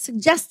you get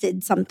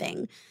suggested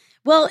something?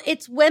 Well,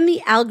 it's when the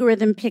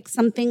algorithm picks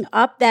something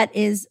up that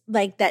is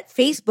like that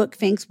Facebook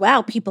thinks,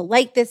 wow, people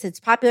like this. It's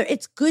popular.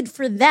 It's good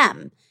for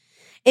them.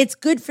 It's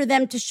good for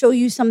them to show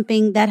you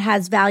something that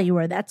has value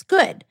or that's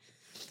good.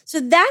 So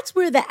that's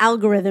where the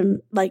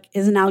algorithm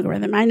is an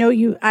algorithm. I know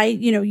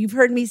you've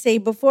heard me say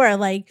before,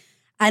 I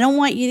don't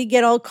want you to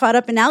get all caught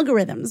up in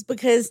algorithms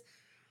because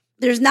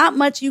there's not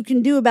much you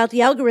can do about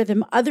the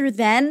algorithm other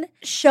than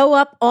show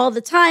up all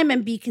the time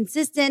and be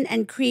consistent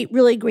and create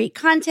really great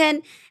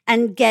content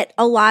and get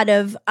a lot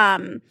of,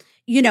 engagement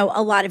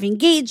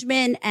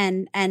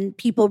and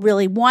people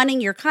really wanting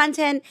your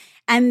content.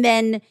 And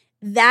then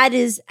that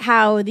is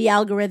how the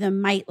algorithm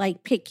might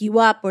pick you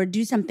up or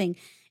do something.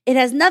 It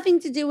has nothing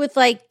to do with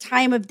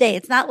time of day.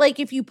 It's not like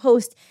if you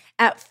post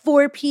at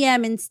 4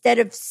 p.m. instead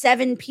of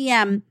 7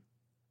 p.m.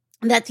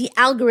 that the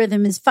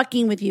algorithm is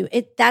fucking with you.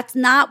 That's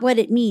not what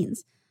it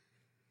means.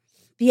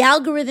 The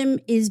algorithm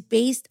is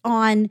based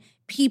on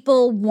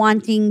people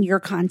wanting your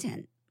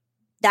content.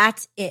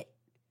 That's it.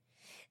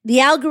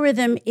 The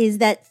algorithm is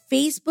that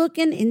Facebook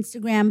and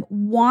Instagram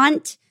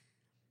want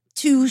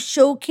to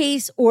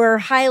showcase or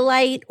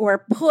highlight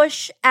or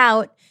push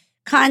out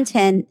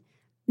content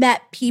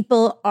that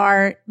people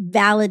are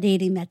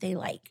validating that they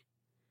like.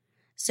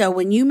 So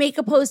when you make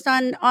a post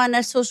on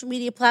a social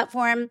media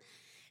platform,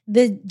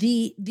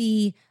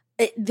 the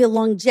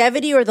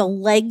longevity or the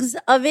legs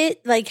of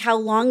it, how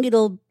long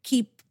it'll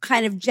keep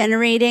kind of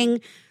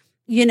generating,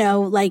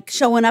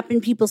 showing up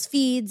in people's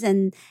feeds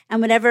and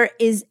whatever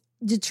is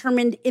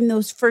determined in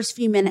those first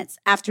few minutes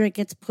after it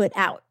gets put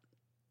out,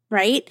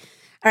 right?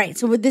 All right.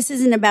 So this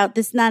isn't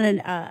not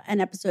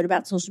an episode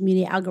about social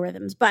media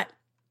algorithms, but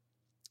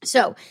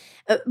so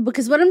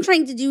because what I'm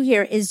trying to do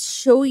here is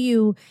show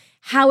you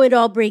how it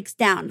all breaks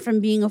down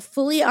from being a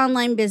fully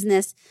online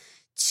business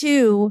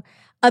to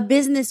a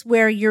business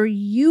where you're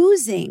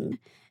using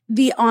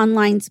the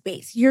online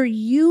space. You're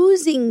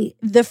using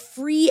the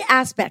free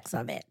aspects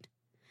of it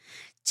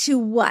to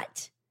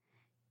what?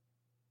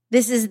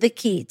 This is the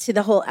key to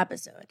the whole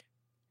episode.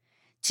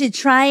 To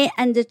try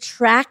and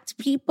attract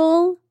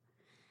people,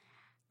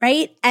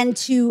 right? And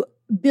to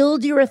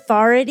build your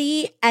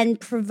authority and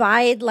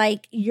provide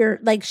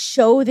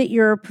show that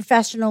you're a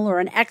professional or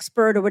an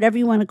expert or whatever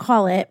you want to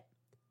call it,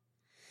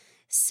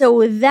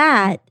 so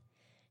that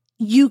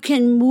you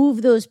can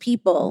move those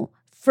people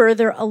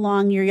further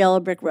along your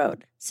yellow brick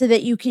road, so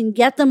that you can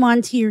get them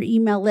onto your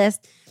email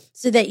list,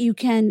 so that you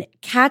can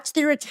catch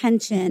their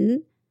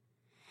attention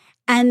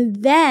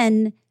and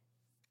then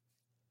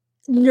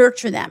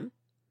nurture them,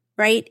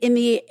 right? In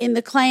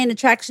the client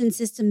attraction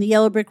system, the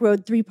yellow brick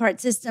road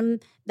 3-part system,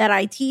 that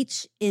I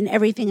teach in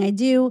everything I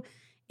do.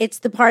 It's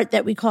the part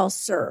that we call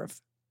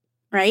serve,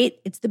 right?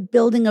 It's the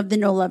building of the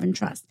know, love, and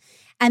trust.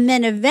 And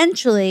then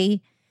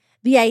eventually,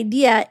 the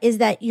idea is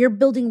that you're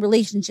building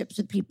relationships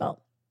with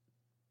people.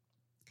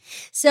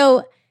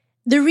 So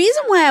the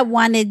reason why I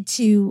wanted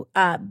to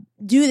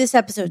do this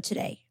episode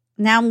today,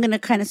 now I'm going to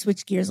kind of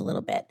switch gears a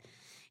little bit,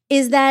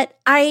 is that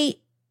I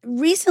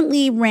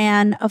recently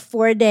ran a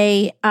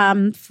 4-day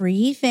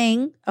free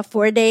thing, a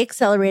 4-day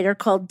accelerator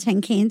called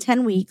 10K in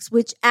 10 weeks,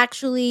 which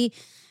actually,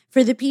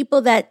 for the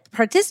people that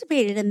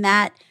participated in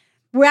that,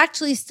 we're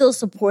actually still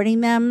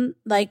supporting them,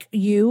 like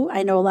you.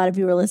 I know a lot of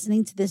you are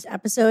listening to this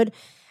episode,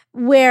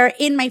 where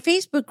in my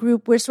Facebook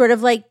group, we're sort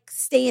of like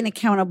staying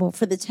accountable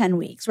for the 10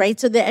 weeks, right?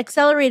 So the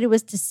accelerator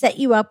was to set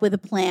you up with a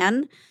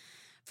plan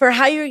for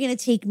how you're going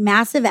to take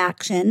massive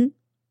action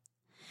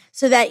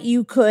so that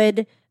you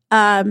could,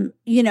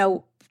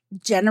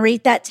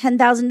 generate that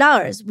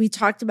 $10,000. We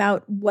talked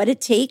about what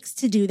it takes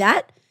to do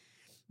that.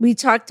 We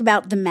talked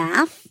about the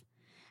math.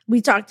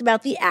 We talked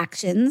about the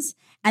actions.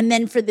 And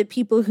then for the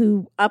people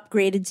who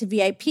upgraded to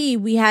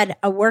VIP, we had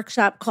a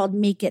workshop called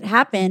Make It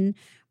Happen,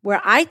 where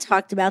I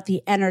talked about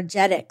the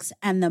energetics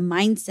and the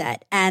mindset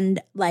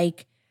and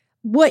like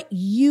what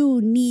you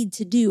need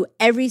to do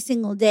every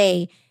single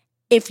day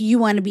if you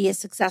want to be a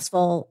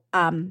successful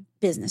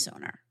business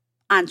owner,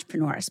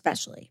 entrepreneur,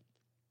 especially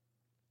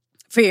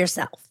for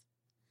yourself.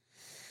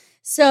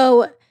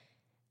 So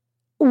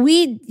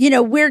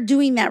we're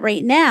doing that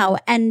right now.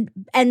 And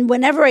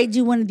whenever I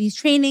do one of these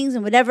trainings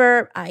and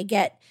whatever, I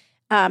get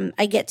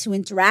to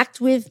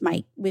interact with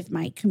my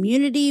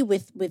community,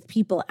 with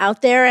people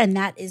out there. And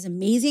that is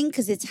amazing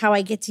because it's how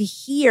I get to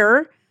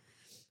hear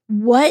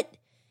what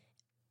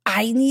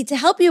I need to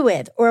help you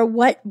with, or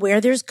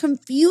where there's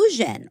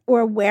confusion,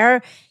 or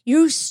where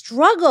you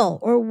struggle,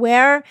 or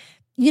where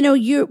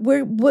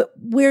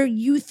where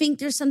you think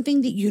there's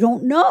something that you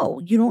don't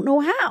know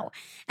how.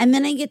 And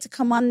then I get to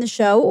come on the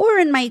show or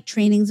in my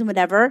trainings and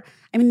whatever.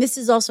 I mean, this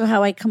is also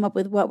how I come up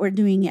with what we're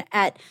doing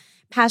at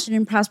Passion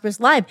and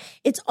Prosperous Live.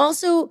 It's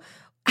also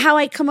how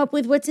I come up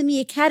with what's in the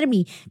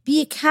Academy.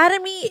 The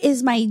Academy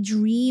is my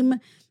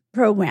dream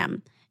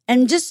program.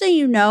 And just so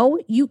you know,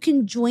 you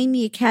can join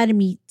the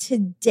Academy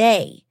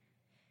today.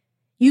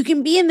 You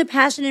can be in the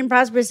Passion and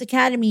Prosperous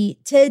Academy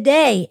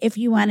today if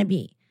you want to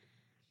be.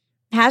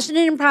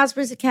 Passionate and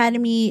Prosperous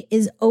Academy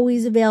is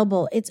always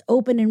available. It's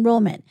open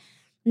enrollment.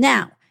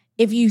 Now,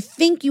 if you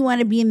think you want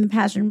to be in the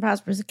Passionate and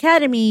Prosperous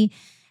Academy,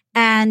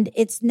 and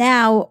it's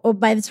now, or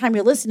by the time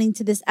you're listening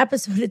to this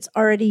episode, it's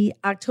already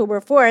October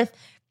 4th,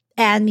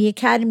 and the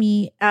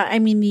Academy,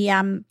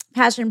 the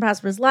Passion and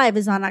Prosperous Live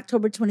is on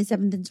October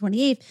 27th and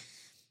 28th,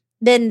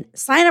 then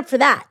sign up for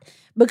that.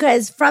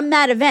 Because from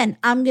that event,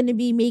 I'm going to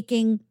be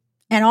making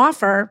an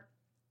offer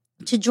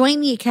to join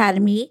the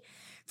Academy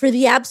for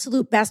the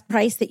absolute best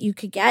price that you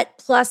could get,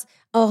 plus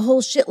a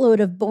whole shitload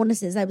of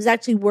bonuses. I was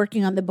actually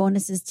working on the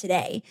bonuses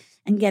today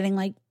and getting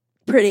like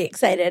pretty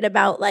excited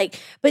about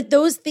but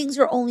those things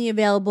are only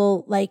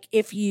available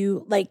if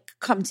you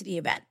come to the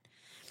event.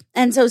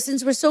 And so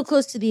since we're so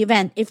close to the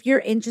event, if you're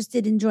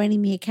interested in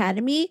joining the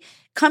Academy,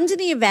 come to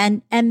the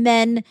event, and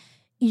then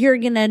you're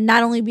going to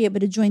not only be able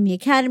to join the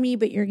Academy,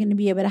 but you're going to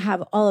be able to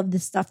have all of the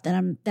stuff that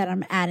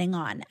I'm adding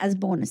on as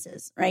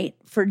bonuses, right?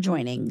 For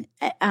joining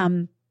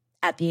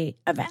at the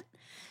event.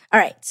 All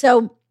right.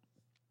 So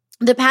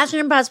the Passion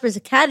and Prosperous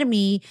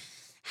Academy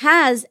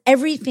has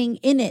everything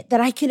in it that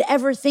I could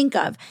ever think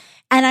of.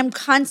 And I'm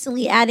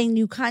constantly adding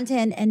new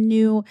content and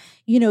new,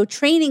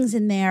 trainings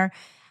in there.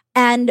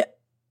 And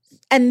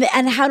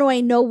how do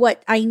I know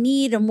what I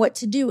need and what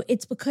to do?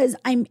 It's because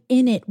I'm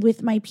in it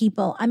with my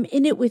people. I'm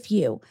in it with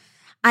you.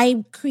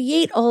 I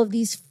create all of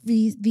these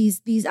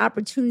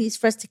opportunities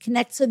for us to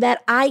connect so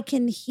that I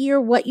can hear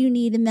what you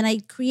need, and then I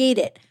create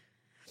it.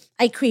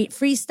 I create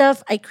free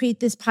stuff. I create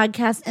this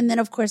podcast. And then,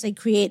 of course, I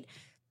create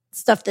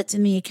stuff that's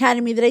in the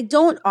Academy that I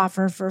don't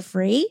offer for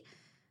free.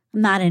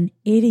 I'm not an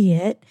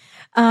idiot.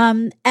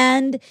 And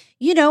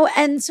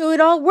so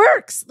it all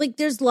works.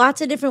 There's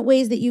lots of different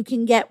ways that you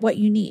can get what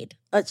you need.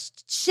 A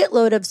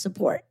shitload of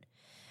support.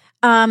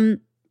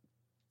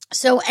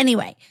 So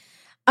anyway,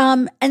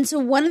 and so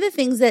one of the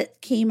things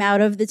that came out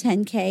of the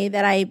 10K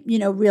that I,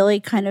 really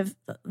kind of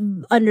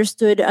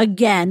understood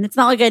again, it's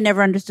not like I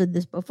never understood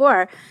this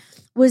before,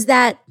 was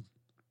that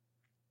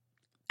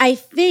I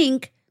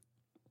think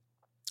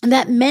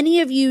that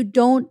many of you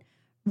don't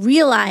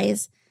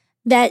realize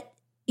that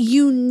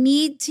you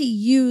need to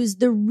use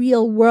the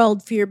real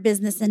world for your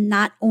business and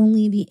not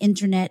only the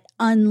internet,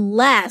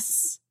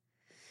 unless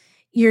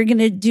you're going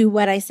to do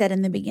what I said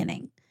in the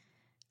beginning.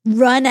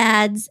 Run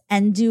ads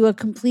and do a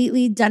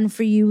completely done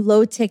for you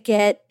low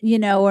ticket,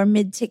 or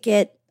mid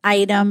ticket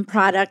item,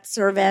 product,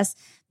 service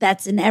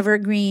that's an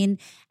evergreen,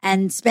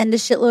 and spend a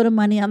shitload of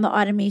money on the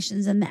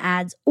automations and the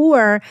ads.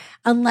 Or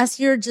unless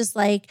you're just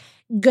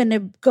gonna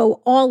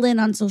go all in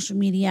on social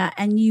media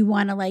and you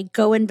want to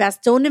go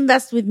invest, don't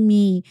invest with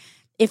me.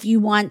 If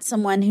you want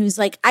someone who's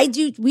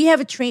we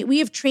have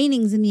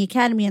trainings in the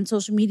Academy on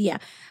social media,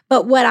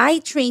 but what I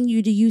train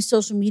you to use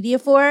social media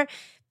for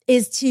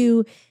is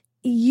to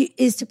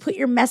put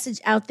your message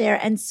out there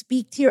and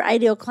speak to your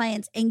ideal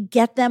clients and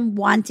get them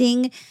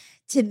wanting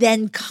to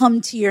then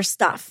come to your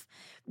stuff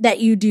that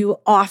you do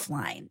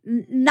offline.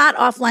 Not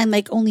offline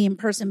like only in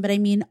person, but I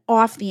mean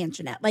off the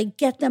internet. Like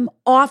get them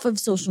off of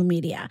social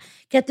media,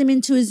 get them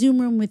into a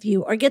Zoom room with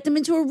you, or get them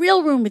into a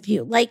real room with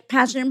you, like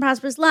Passionate and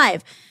Prosperous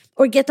Live,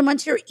 or get them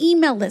onto your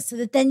email list so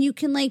that then you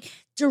can like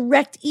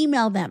direct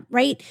email them,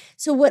 right?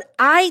 So what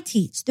I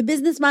teach, the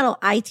business model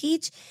I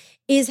teach,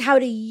 is how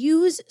to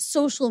use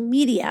social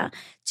media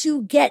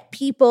to get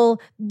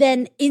people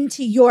then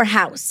into your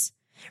house,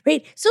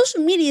 right?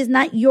 Social media is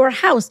not your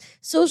house.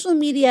 Social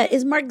media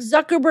is Mark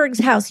Zuckerberg's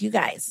house, you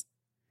guys.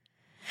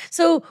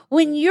 So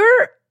when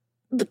you're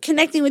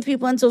connecting with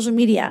people on social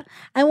media,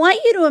 I want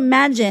you to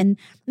imagine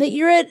that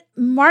you're at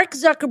Mark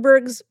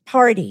Zuckerberg's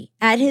party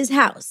at his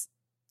house.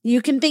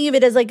 You can think of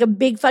it as like a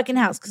big fucking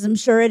house, because I'm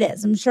sure it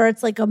is. I'm sure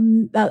it's like a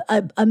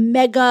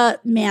mega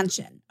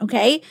mansion,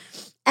 okay?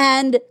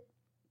 And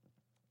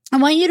I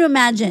want you to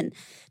imagine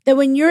that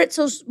when you're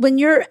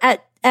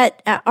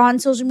on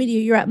social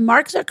media, you're at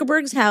Mark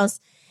Zuckerberg's house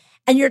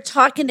and you're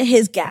talking to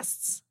his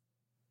guests.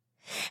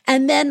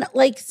 And then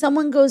like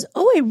someone goes,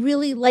 "Oh, I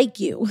really like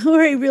you,"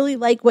 or "I really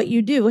like what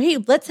you do. Hey,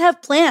 let's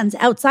have plans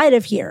outside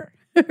of here."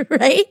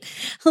 Right?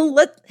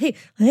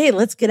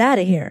 Let's get out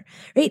of here.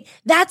 Right?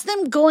 That's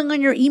them going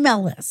on your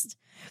email list.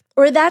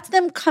 Or that's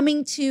them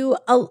coming to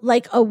a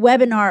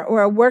webinar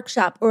or a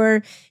workshop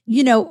or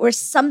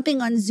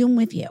something on Zoom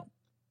with you.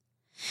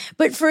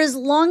 But for as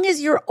long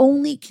as you're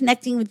only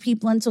connecting with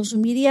people on social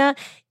media,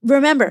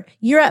 remember,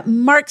 you're at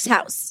Mark's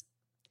house,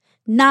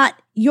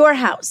 not your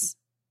house.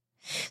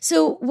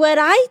 So what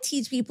I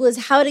teach people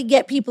is how to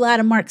get people out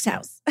of Mark's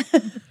house,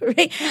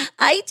 right?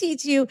 I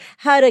teach you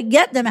how to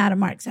get them out of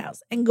Mark's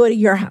house and go to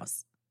your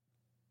house,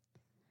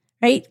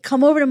 right?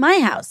 Come over to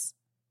my house.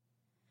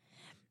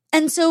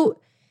 And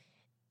so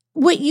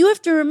what you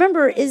have to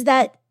remember is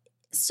that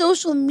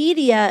social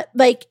media,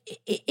 like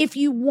if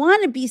you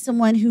want to be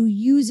someone who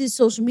uses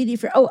social media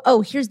for,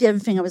 here's the other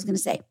thing I was going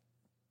to say.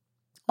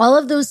 All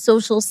of those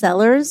social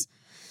sellers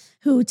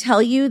who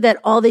tell you that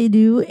all they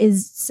do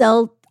is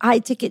sell high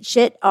ticket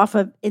shit off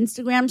of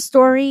Instagram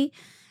story.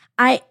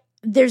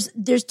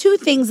 There's two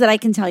things that I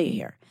can tell you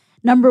here.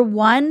 Number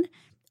one,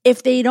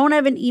 if they don't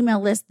have an email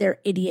list, they're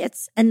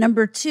idiots. And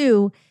number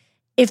two,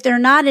 if they're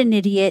not an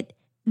idiot,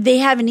 they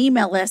have an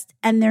email list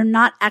and they're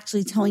not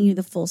actually telling you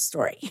the full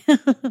story.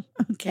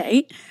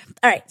 Okay.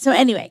 All right. So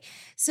anyway,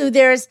 so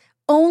there's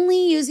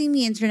only using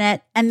the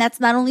internet, and that's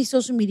not only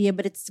social media,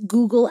 but it's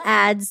Google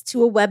ads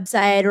to a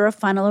website or a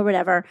funnel or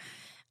whatever.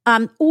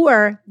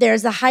 Or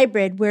there's a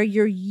hybrid where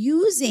you're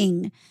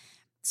using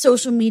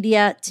social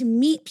media to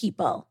meet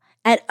people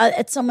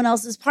at someone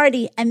else's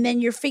party, and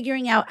then you're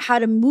figuring out how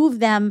to move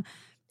them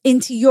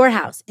into your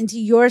house, into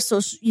your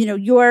social,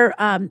 your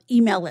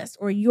email list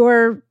or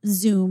your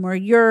Zoom or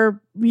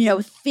your,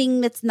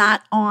 thing that's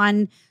not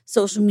on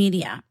social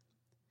media.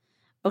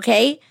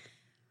 Okay.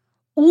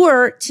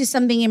 Or to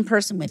something in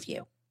person with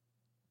you.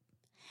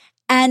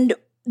 And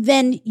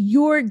then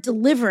you're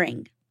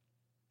delivering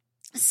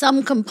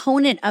some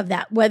component of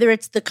that, whether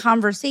it's the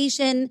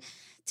conversation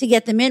to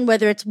get them in,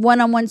 whether it's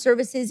one-on-one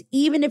services,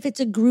 even if it's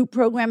a group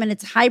program and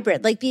it's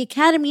hybrid. Like the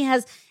Academy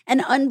has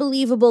an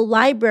unbelievable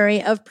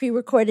library of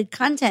pre-recorded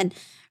content.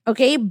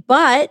 Okay.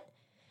 But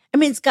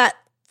it's got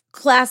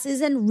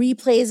classes and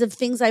replays of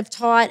things I've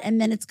taught.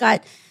 And then it's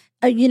got,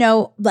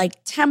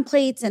 like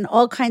templates and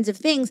all kinds of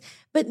things.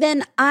 But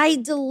then I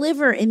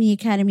deliver in the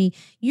Academy.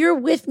 You're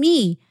with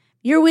me.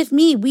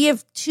 We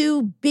have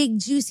 2 big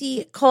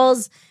juicy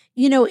calls,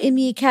 in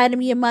the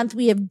Academy a month.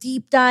 We have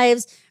deep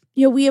dives.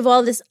 We have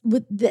all this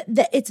with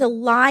it's a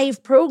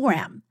live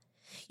program.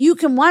 You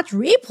can watch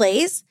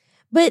replays,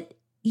 but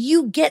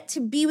you get to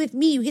be with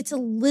me. You get to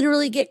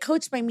literally get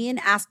coached by me and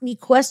ask me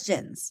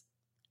questions.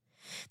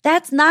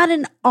 That's not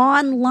an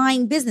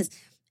online business.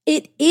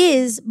 It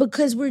is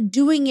because we're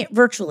doing it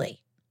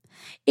virtually.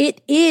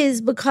 It is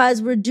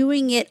because we're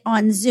doing it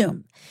on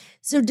Zoom.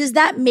 So does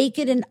that make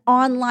it an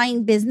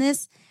online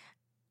business?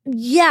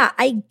 Yeah,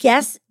 I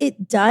guess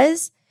it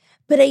does.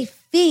 But I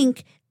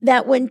think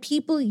that when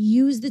people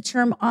use the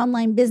term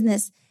online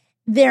business,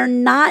 they're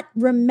not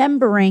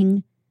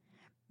remembering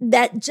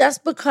that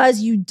just because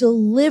you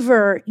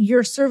deliver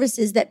your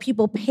services that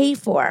people pay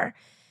for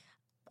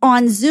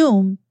on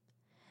Zoom,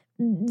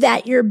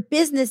 that your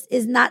business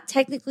is not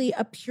technically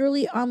a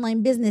purely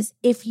online business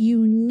if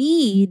you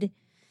need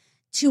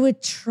to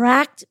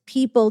attract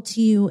people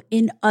to you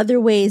in other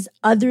ways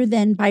other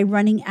than by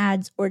running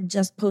ads or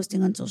just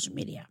posting on social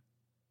media.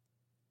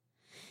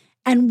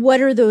 And what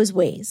are those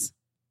ways?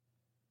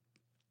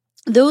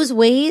 Those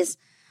ways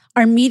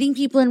are meeting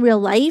people in real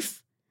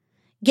life,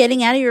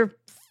 getting out of your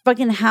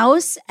fucking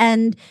house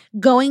and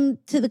going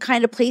to the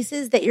kind of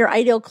places that your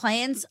ideal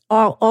clients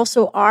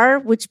also are,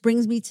 which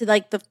brings me to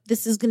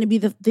this is going to be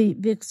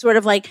the sort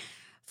of like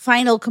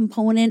final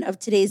component of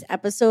today's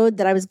episode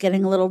that I was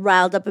getting a little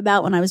riled up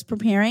about when I was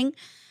preparing.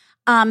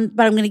 But I'm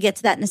going to get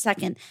to that in a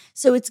second.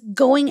 So it's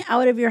going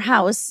out of your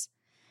house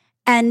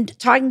and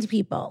talking to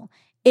people.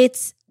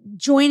 It's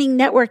joining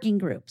networking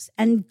groups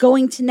and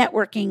going to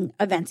networking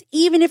events,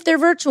 even if they're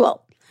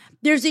virtual.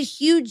 There's a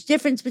huge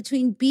difference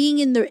between being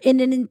in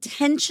an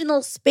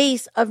intentional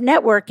space of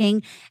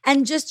networking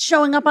and just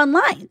showing up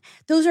online.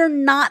 Those are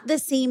not the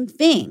same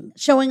thing,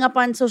 showing up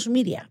on social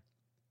media.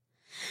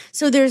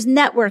 So there's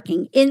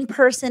networking in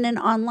person and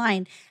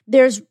online.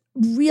 There's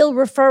real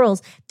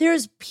referrals.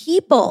 There's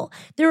people.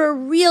 There are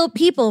real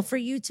people for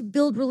you to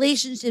build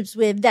relationships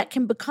with that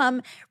can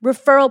become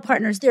referral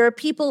partners. There are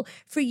people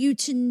for you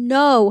to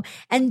know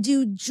and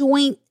do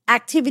joint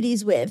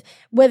activities with,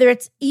 whether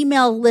it's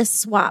email list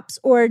swaps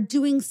or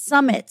doing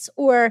summits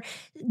or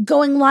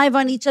going live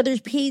on each other's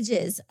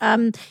pages.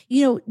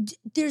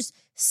 There's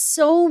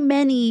so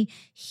many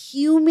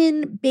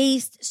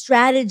human-based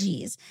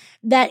strategies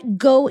that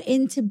go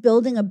into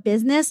building a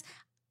business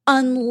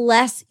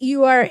unless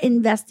you are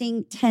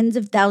investing tens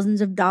of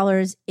thousands of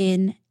dollars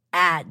in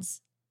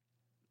ads.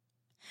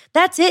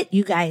 That's it,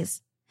 you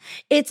guys.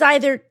 It's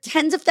either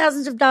tens of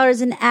thousands of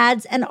dollars in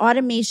ads and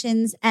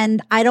automations,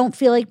 and I don't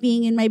feel like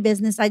being in my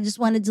business. I just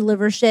want to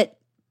deliver shit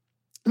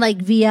like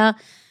via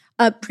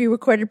a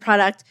pre-recorded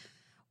product,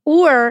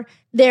 or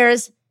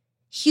there's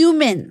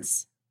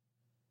humans.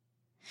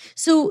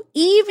 So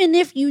even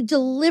if you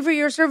deliver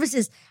your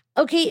services,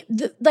 okay,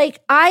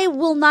 I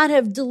will not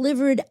have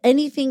delivered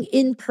anything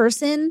in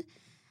person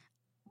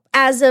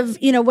as of,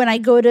 when I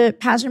go to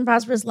Passion and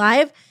Prosperous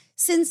Live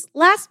since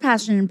last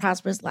Passion and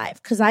Prosperous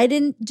Live, because I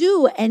didn't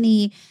do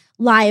any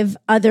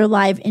other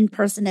live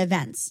in-person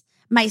events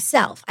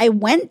myself. I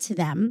went to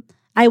them.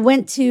 I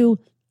went to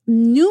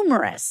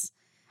numerous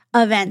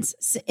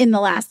events in the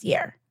last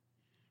year.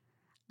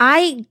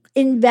 I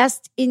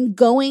invest in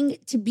going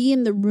to be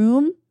in the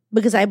room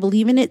because I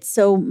believe in it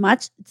so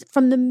much.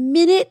 From the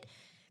minute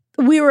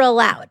we were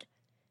allowed,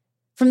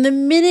 from the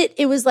minute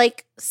it was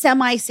like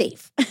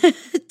semi-safe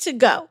to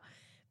go,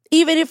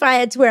 even if I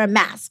had to wear a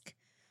mask.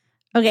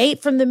 Okay,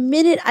 from the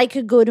minute I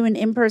could go to an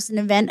in-person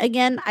event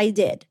again, I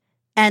did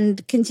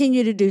and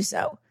continue to do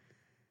so.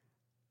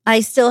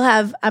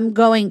 I'm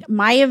going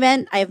my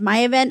event, I have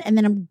my event, and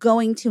then I'm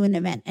going to an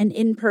event, an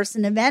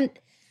in-person event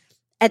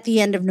at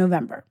the end of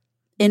November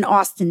in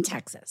Austin,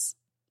 Texas,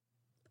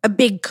 a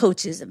big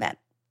coaches event.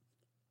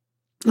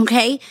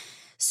 Okay,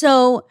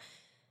 so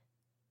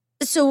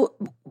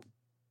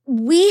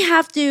we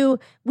have to,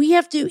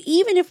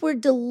 even if we're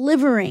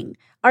delivering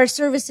our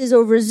services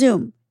over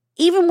Zoom,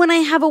 even when I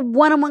have a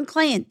one-on-one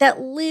client that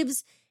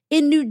lives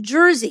in New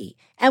Jersey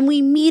and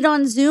we meet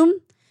on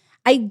Zoom,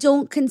 I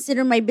don't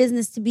consider my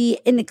business to be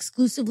an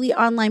exclusively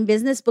online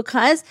business,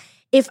 because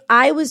if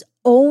I was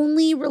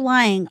only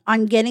relying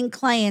on getting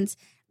clients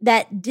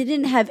that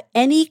didn't have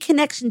any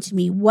connection to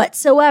me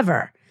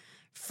whatsoever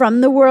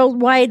from the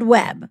World Wide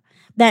Web,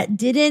 that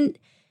didn't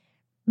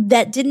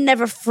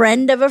have a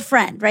friend of a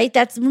friend, right?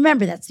 That's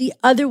the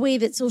other way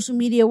that social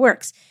media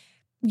works.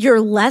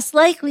 You're less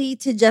likely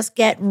to just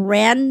get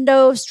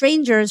rando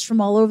strangers from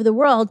all over the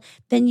world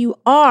than you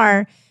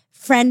are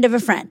friend of a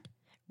friend,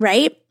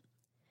 right?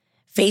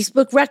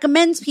 Facebook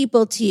recommends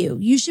people to you.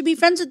 You should be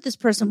friends with this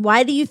person.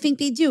 Why do you think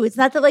they do? It's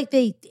not that like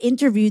they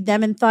interviewed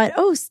them and thought,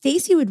 oh,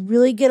 Stacy would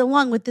really get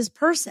along with this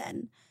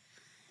person.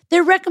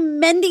 They're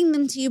recommending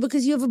them to you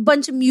because you have a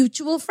bunch of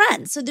mutual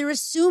friends. So they're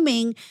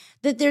assuming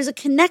that there's a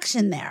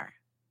connection there.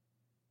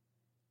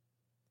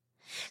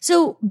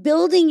 So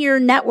building your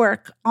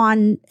network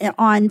on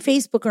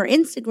Facebook or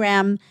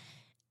Instagram,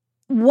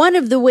 one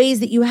of the ways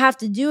that you have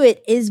to do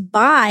it is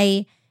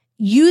by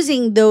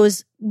using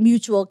those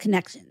mutual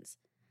connections.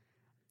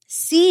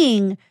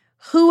 Seeing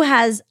who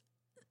has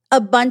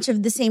a bunch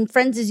of the same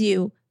friends as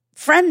you,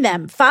 friend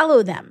them,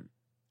 follow them,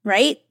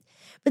 right?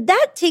 But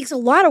that takes a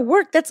lot of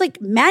work. That's like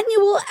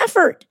manual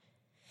effort.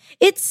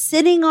 It's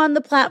sitting on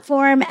the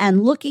platform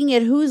and looking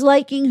at who's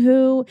liking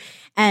who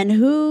and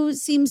who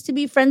seems to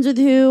be friends with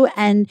who,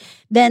 and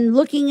then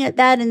looking at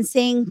that and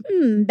saying,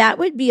 that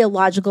would be a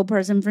logical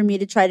person for me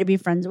to try to be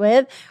friends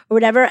with or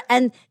whatever.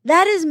 And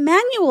that is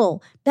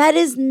manual. That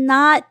is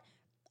not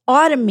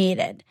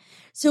automated.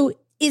 So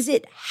is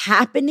it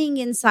happening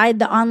inside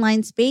the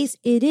online space?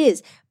 It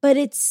is, but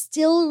it's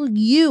still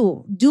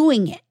you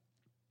doing it.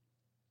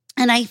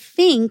 And I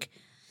think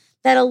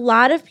that a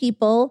lot of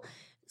people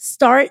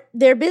start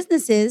their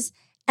businesses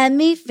and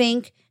they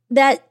think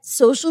that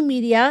social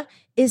media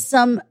is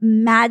some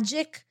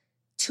magic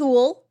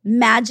tool,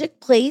 magic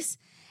place,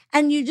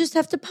 and you just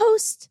have to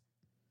post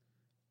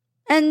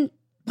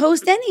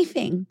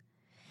anything.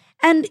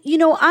 And,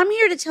 I'm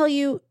here to tell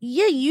you,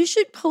 you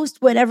should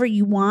post whatever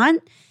you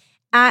want.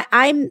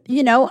 I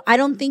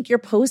don't think your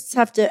posts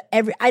have to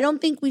I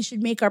don't think we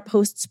should make our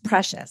posts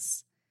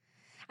precious.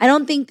 I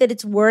don't think that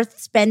it's worth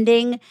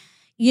spending,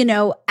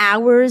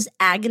 hours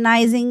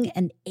agonizing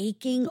and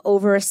aching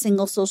over a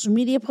single social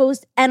media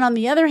post. And on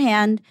the other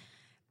hand,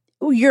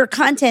 your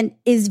content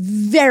is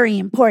very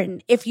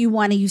important if you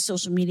want to use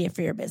social media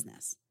for your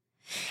business.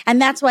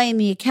 And that's why in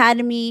the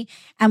Academy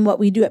and what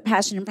we do at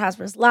Passion and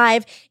Prosperous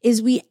Live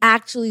is we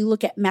actually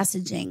look at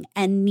messaging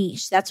and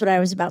niche. That's what I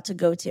was about to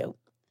go to.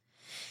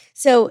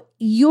 So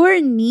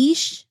your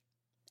niche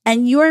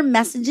and your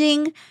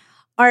messaging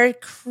are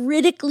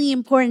critically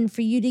important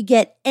for you to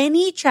get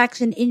any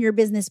traction in your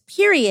business,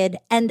 period,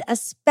 and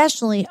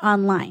especially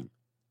online.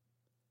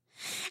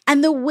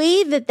 And the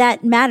way that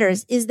that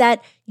matters is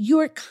that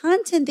your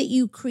content that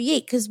you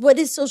create, because what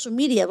is social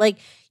media? Like,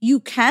 you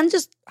can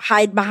just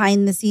hide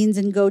behind the scenes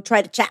and go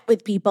try to chat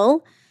with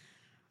people.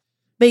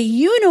 But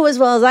you know as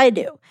well as I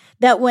do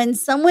that when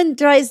someone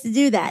tries to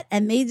do that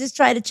and they just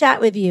try to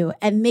chat with you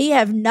and they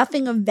have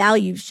nothing of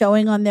value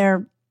showing on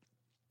their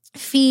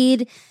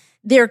feed,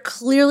 they're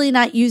clearly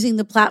not using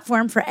the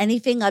platform for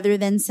anything other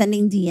than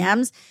sending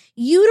DMs.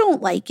 You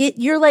don't like it.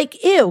 You're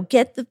like, ew,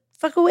 get the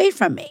fuck away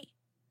from me.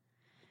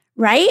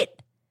 Right?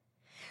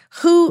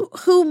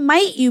 Who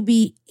might you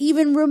be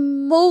even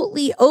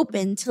remotely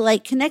open to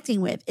like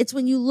connecting with? It's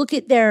when you look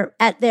at their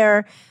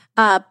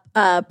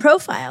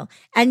profile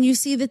and you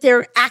see that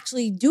they're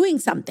actually doing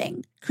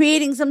something,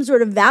 creating some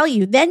sort of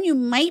value. Then you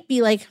might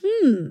be like,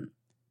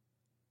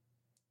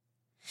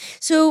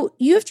 So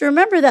you have to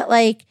remember that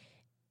like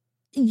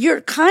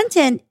your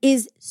content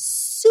is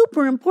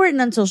super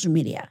important on social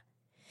media.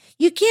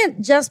 You can't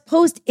just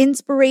post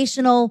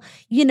inspirational,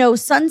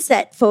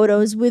 sunset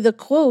photos with a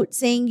quote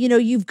saying,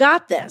 you've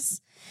got this.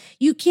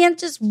 You can't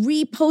just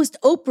repost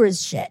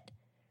Oprah's shit.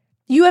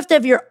 You have to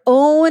have your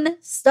own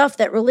stuff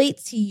that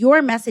relates to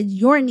your message,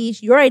 your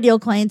niche, your ideal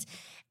clients,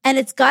 and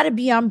it's got to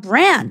be on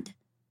brand.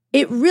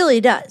 It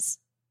really does.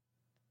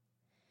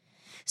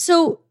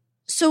 So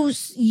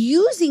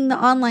using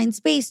the online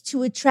space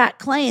to attract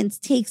clients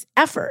takes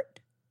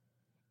effort.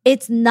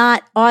 It's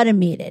not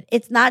automated.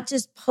 It's not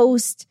just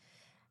post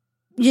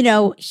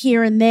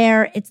here and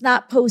there. It's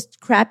not post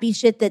crappy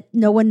shit that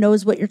no one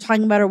knows what you're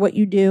talking about or what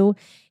you do.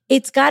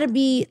 It's got to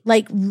be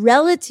like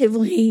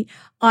relatively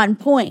on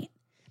point.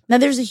 Now,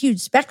 there's a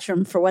huge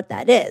spectrum for what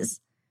that is.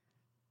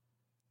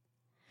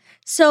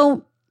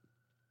 So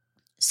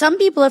some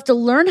people have to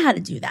learn how to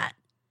do that.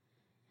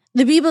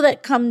 The people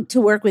that come to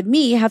work with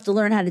me have to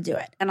learn how to do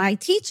it. And I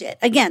teach it.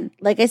 Again,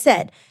 like I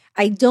said,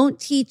 I don't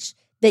teach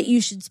that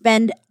you should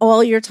spend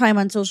all your time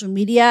on social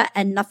media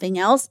and nothing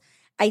else.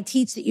 I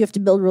teach that you have to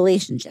build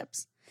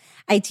relationships.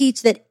 I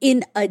teach that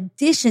in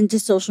addition to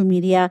social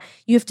media,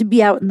 you have to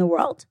be out in the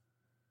world.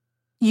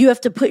 You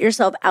have to put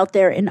yourself out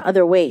there in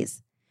other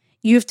ways.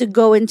 You have to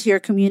go into your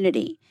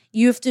community.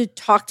 You have to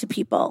talk to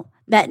people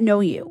that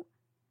know you.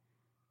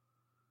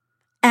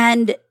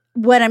 And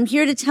what I'm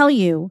here to tell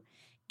you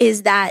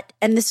is that,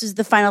 and this is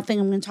the final thing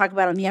I'm going to talk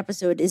about on the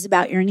episode, is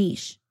about your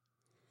niche.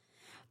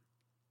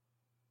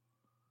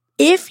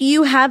 If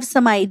you have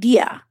some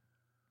idea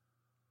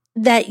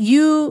that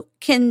you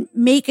can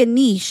make a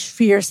niche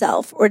for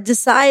yourself or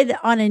decide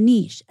on a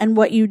niche and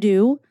what you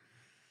do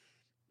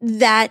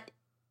that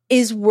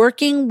is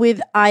working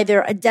with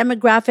either a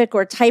demographic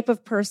or type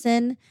of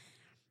person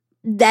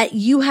that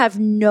you have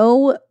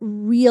no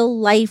real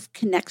life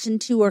connection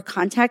to or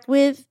contact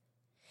with,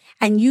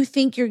 and you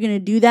think you're going to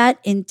do that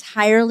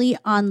entirely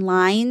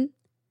online,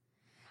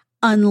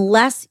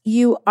 unless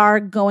you are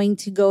going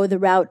to go the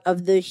route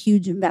of the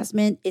huge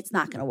investment, it's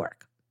not going to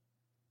work.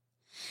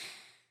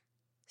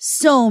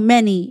 So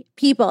many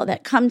people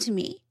that come to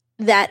me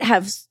that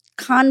have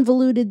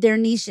convoluted their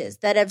niches,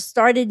 that have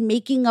started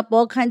making up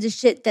all kinds of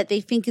shit that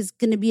they think is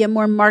going to be a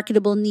more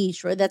marketable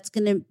niche, or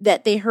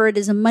that they heard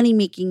is a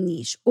money-making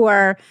niche,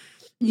 or,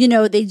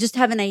 they just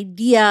have an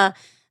idea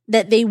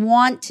that they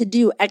want to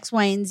do X,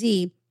 Y, and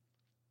Z,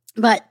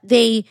 but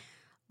they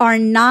are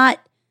not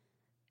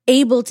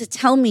able to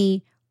tell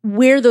me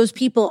where those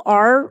people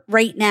are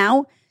right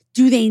now.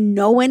 Do they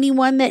know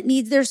anyone that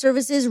needs their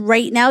services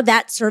right now,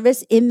 that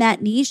service in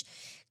that niche?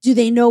 Do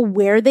they know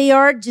where they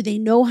are? Do they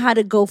know how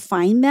to go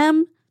find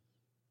them?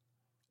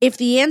 If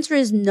the answer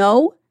is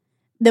no,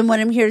 then what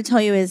I'm here to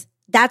tell you is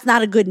that's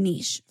not a good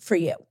niche for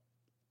you.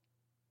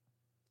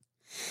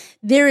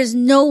 There is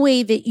no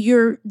way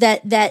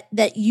that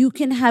that you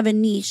can have a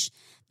niche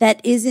that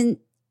isn't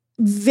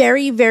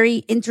very,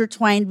 very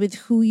intertwined with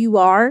who you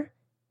are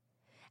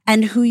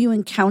and who you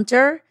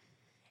encounter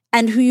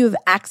and who you have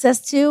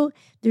access to.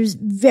 There's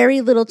very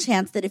little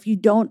chance that if you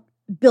don't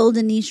build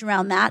a niche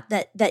around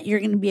that you're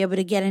going to be able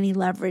to get any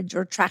leverage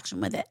or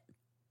traction with it.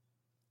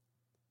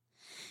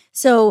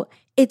 So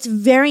it's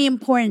very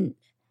important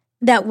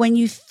that when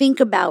you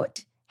think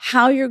about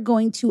how you're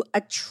going to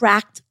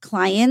attract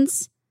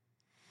clients,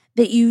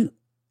 that you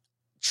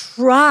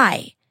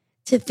try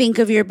to think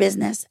of your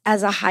business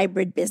as a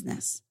hybrid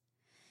business.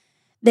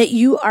 That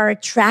you are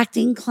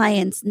attracting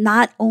clients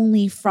not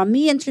only from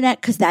the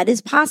internet, because that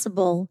is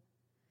possible,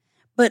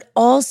 but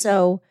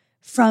also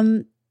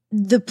from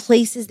the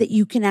places that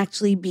you can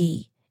actually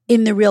be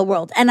in the real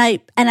world. And I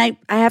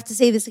have to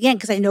say this again,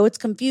 because I know it's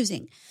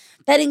confusing.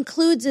 That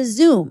includes a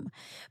Zoom.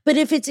 But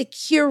if it's a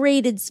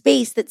curated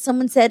space that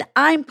someone said,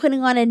 I'm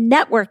putting on a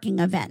networking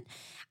event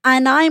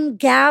and I'm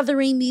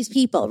gathering these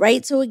people,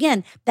 right? So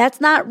again,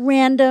 that's not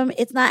random.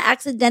 It's not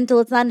accidental.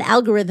 It's not an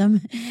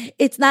algorithm.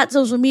 It's not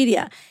social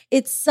media.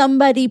 It's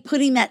somebody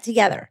putting that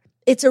together.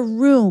 It's a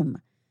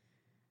room.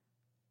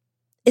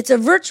 It's a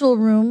virtual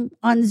room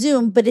on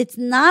Zoom, but it's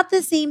not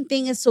the same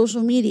thing as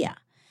social media.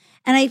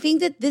 And I think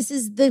that this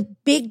is the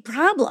big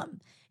problem,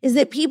 is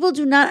that people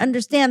do not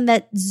understand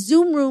that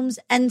Zoom rooms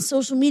and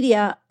social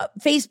media,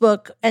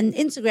 Facebook and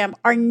Instagram,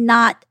 are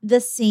not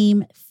the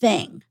same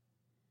thing.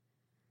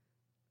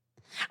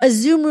 A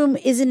Zoom room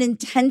is an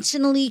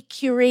intentionally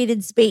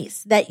curated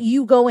space that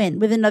you go in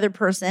with another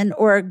person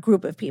or a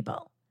group of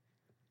people.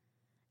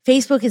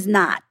 Facebook is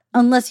not,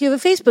 unless you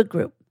have a Facebook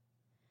group.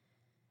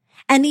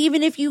 And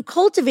even if you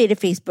cultivate a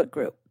Facebook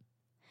group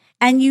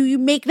and you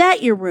make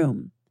that your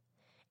room,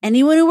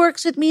 anyone who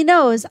works with me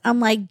knows I'm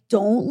like,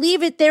 don't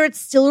leave it there. It's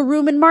still a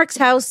room in Mark's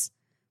house.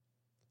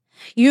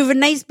 You have a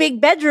nice big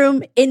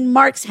bedroom in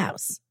Mark's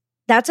house.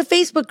 That's a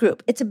Facebook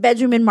group. It's a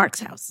bedroom in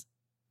Mark's house.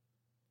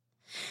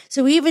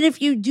 So even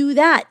if you do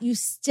that, you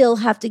still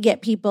have to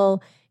get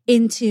people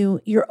into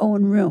your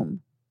own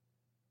room.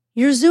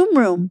 Your Zoom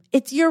room,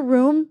 it's your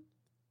room.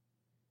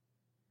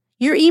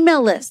 Your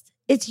email list,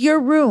 it's your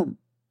room.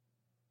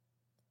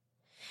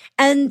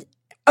 And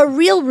a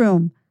real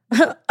room,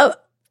 a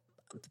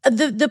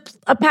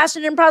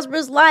Passionate and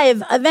Prosperous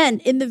live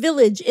event in the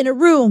village, in a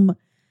room,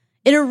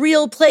 in a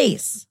real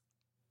place.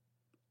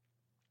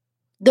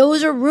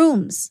 Those are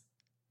rooms.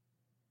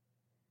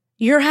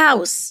 Your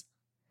house,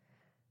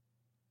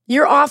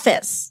 your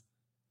office.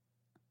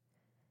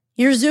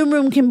 Your Zoom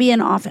room can be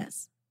an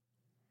office.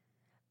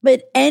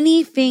 But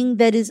anything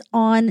that is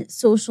on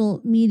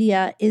social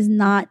media is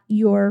not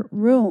your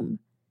room.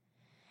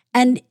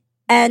 And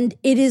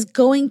it is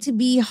going to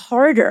be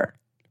harder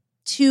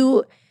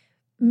to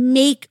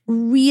make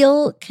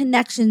real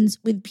connections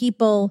with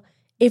people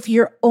if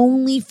you're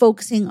only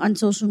focusing on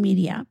social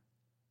media.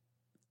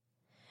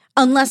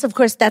 Unless, of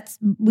course,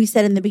 we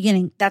said in the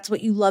beginning, that's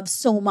what you love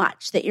so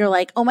much that you're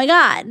like, oh my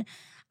God,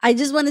 I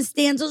just want to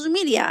stay on social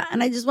media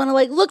and I just want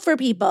to look for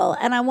people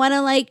and I want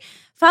to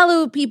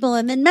follow people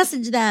and then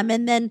message them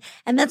and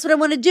that's what I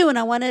want to do. And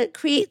I want to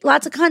create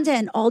lots of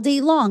content all day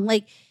long.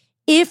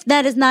 If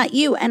that is not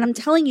you, and I'm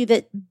telling you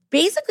that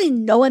basically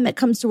no one that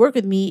comes to work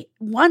with me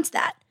wants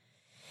that.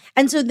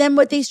 And so then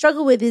what they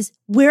struggle with is,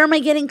 where am I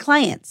getting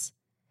clients?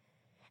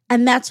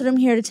 And that's what I'm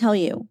here to tell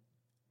you.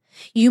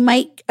 You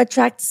might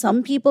attract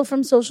some people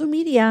from social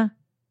media,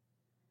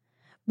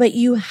 but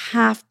you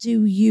have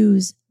to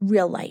use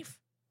real life.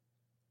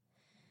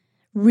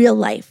 Real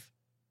life.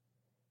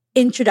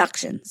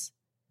 Introductions.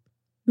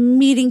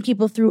 Meeting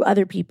people through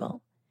other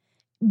people.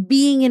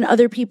 Being in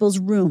other people's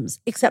rooms,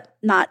 except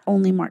not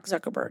only Mark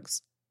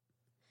Zuckerberg's.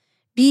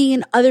 Being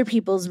in other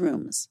people's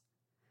rooms.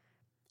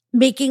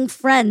 Making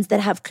friends that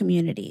have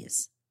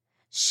communities.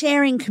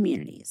 Sharing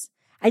communities.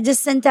 I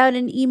just sent out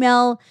an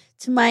email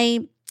to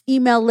my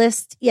email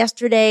list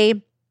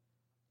yesterday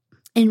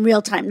in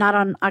real time, not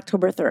on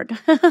October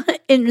 3rd,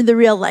 in the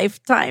real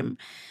life time.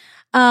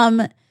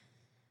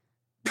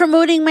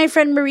 Promoting my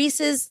friend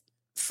Maurice's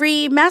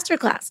free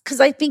masterclass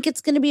because I think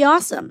it's going to be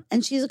awesome.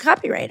 And she's a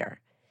copywriter.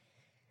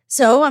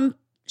 So I'm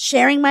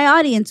sharing my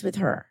audience with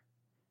her,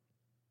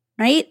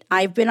 right?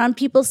 I've been on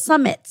people's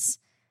summits.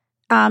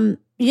 I've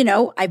been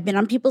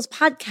on people's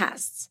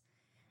podcasts.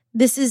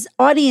 This is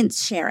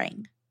audience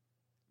sharing,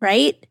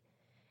 right?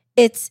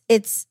 It's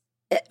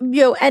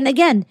and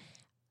again,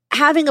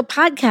 having a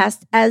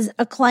podcast as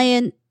a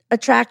client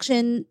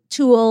attraction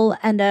tool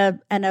and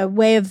a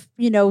way of,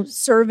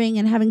 serving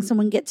and having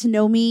someone get to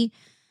know me.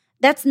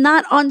 That's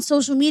not on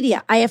social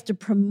media. I have to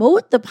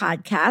promote the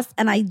podcast,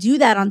 and I do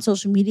that on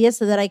social media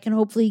so that I can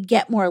hopefully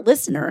get more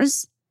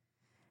listeners.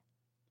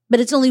 But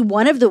it's only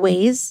one of the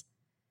ways,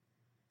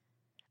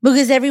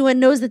 because everyone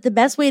knows that the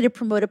best way to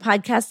promote a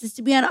podcast is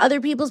to be on other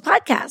people's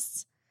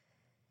podcasts.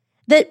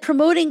 That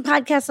promoting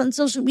podcasts on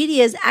social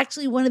media is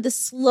actually one of the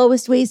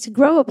slowest ways to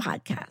grow a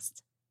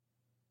podcast.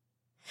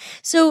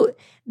 So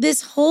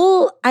this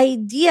whole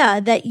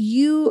idea that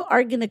you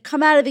are going to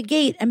come out of the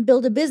gate and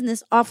build a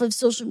business off of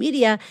social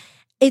media,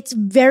 it's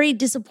very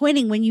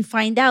disappointing when you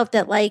find out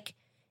that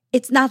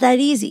it's not that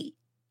easy.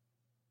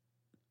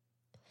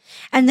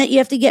 And that you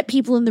have to get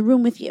people in the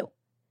room with you.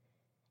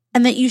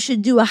 And that you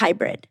should do a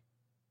hybrid.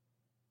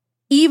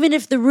 Even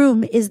if the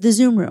room is the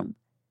Zoom room.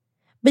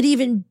 But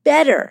even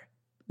better,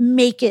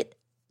 make it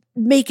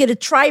a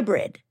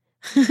tribrid.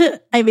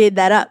 I made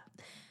that up.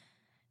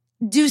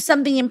 Do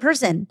something in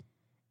person.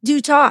 Do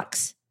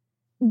talks.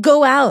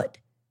 Go out.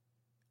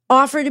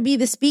 Offer to be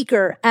the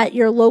speaker at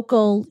your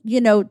local,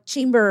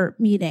 chamber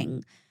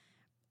meeting.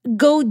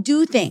 Go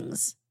do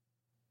things.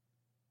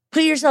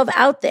 Put yourself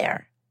out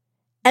there,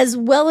 as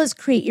well as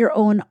create your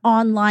own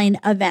online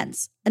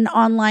events, an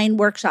online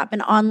workshop,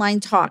 an online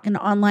talk, an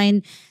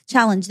online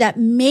challenge that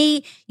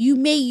you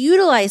may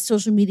utilize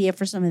social media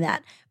for some of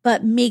that,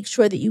 but make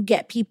sure that you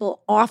get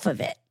people off of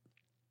it.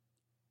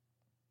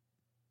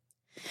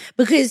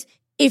 Because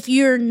if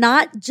you're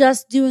not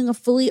just doing a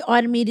fully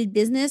automated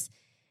business,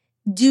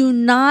 do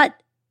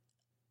not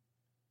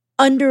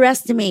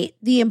underestimate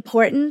the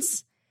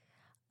importance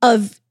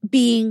of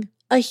being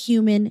a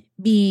human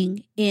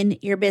being in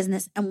your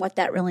business and what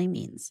that really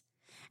means.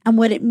 And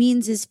what it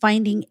means is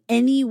finding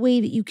any way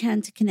that you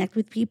can to connect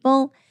with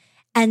people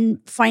and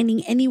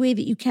finding any way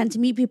that you can to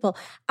meet people.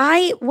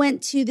 I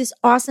went to this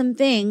awesome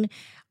thing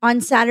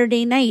on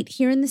Saturday night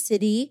here in the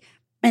city,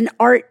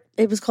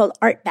 it was called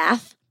Art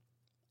Bath,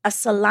 a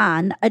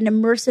salon, an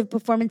immersive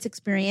performance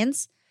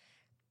experience.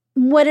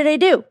 What did I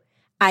do?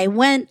 I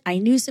went, I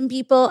knew some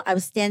people. I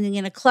was standing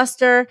in a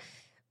cluster.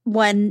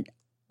 One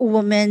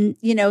woman,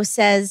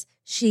 says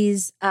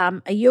she's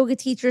a yoga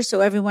teacher.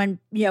 So everyone,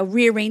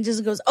 rearranges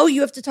and goes, oh,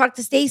 you have to talk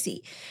to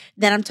Stacy.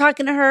 Then I'm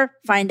talking to her,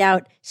 find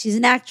out she's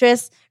an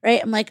actress,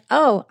 right? I'm like,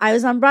 oh, I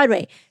was on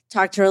Broadway.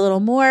 Talk to her a little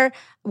more.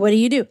 What do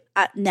you do?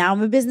 Now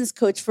I'm a business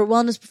coach for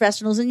wellness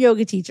professionals and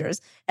yoga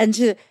teachers. And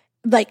she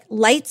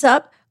lights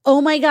up.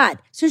 Oh my God.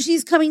 So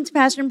she's coming to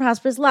Passion and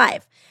Prosperous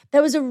Live.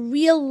 That was a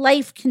real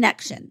life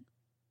connection,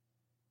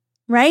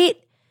 right?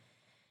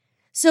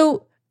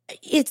 So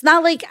it's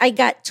not like I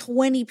got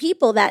 20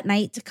 people that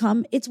night to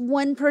come. It's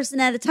one person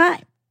at a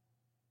time.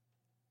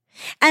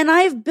 And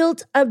I've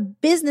built a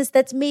business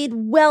that's made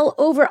well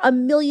over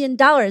 $1 million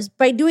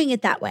by doing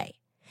it that way.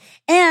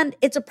 And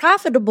it's a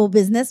profitable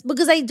business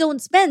because I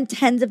don't spend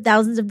tens of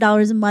thousands of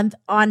dollars a month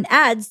on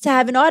ads to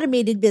have an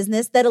automated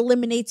business that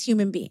eliminates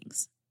human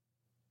beings.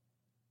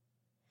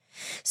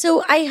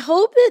 So I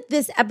hope that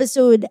this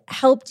episode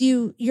helped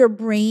your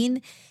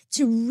brain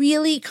to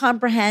really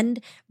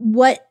comprehend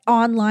what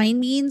online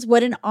means,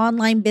 what an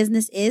online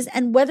business is,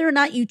 and whether or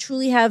not you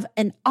truly have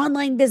an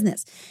online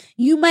business.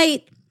 You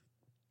might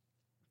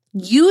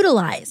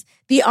utilize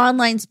the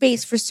online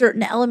space for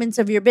certain elements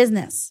of your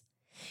business.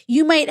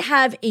 You might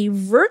have a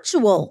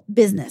virtual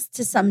business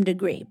to some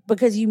degree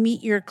because you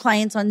meet your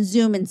clients on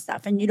Zoom and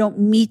stuff and you don't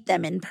meet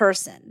them in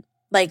person,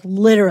 like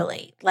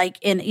literally, like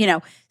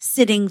in,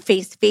 sitting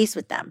face to face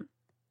with them.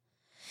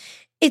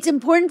 It's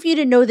important for you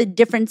to know the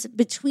difference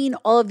between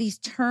all of these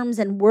terms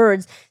and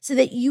words so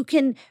that you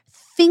can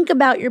think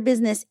about your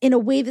business in a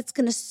way that's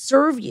going to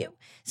serve you,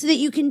 so that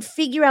you can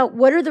figure out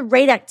what are the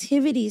right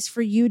activities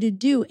for you to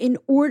do in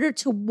order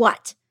to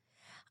what?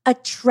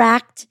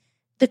 Attract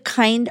the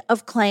kind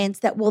of clients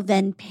that will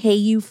then pay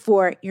you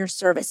for your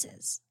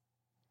services.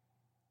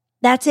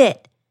 That's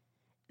it.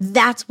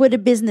 That's what a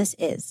business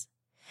is.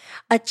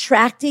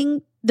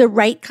 Attracting the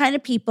right kind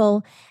of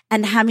people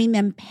and having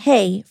them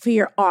pay for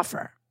your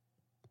offer.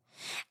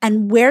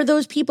 And where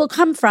those people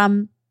come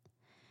from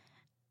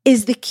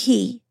is the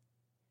key,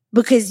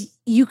 because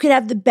you could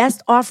have the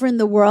best offer in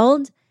the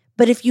world,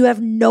 but if you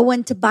have no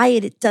one to buy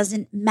it, it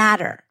doesn't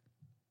matter.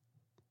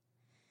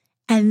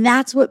 And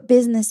that's what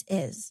business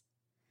is.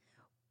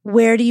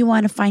 Where do you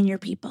want to find your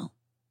people?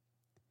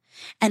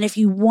 And if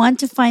you want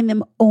to find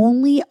them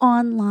only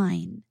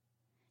online,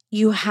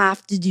 you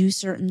have to do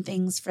certain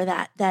things for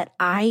that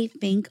I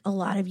think a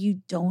lot of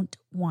you don't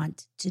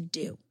want to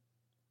do.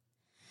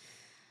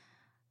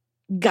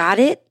 Got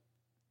it?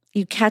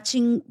 You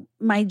catching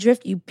my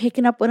drift? You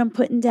picking up what I'm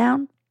putting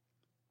down?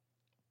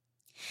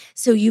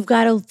 So you've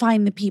got to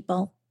find the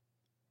people.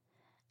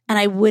 And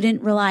I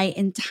wouldn't rely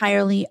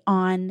entirely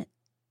on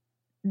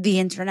the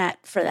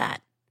internet for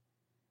that.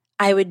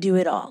 I would do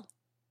it all.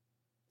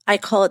 I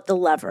call it the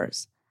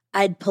levers.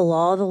 I'd pull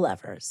all the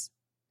levers.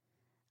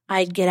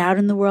 I'd get out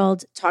in the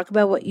world, talk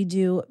about what you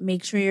do,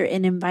 make sure you're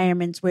in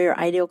environments where your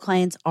ideal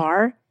clients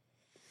are.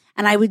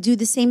 And I would do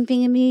the same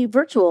thing in the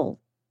virtual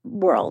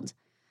world.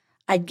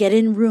 I'd get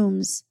in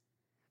rooms,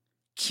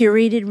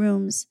 curated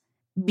rooms,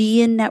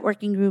 be in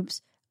networking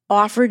groups,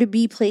 offer to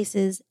be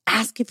places,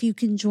 ask if you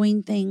can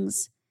join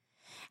things.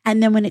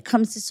 And then when it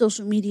comes to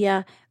social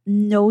media,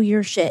 know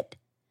your shit,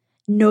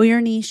 know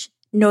your niche,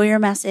 know your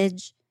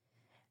message,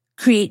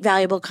 create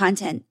valuable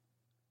content.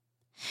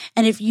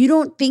 And if you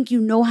don't think you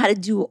know how to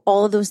do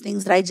all of those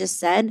things that I just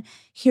said,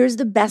 here's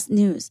the best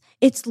news.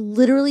 It's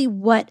literally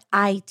what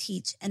I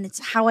teach, and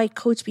it's how I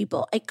coach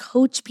people. I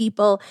coach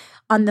people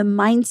on the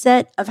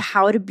mindset of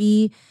how to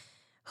be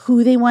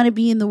who they want to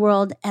be in the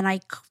world, and I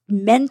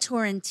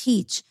mentor and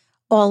teach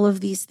all of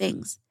these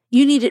things.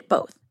 You need it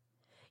both.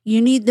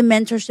 You need the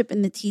mentorship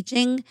and the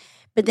teaching,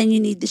 but then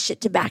you need the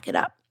shit to back it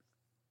up.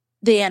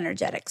 The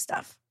energetic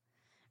stuff,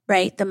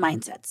 right? The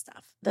mindset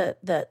stuff,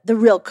 the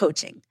real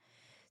coaching.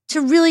 To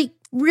really,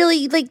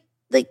 really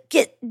like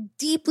get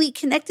deeply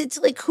connected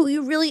to who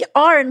you really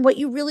are and what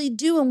you really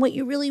do and what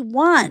you really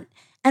want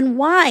and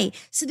why,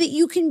 so that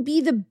you can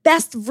be the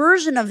best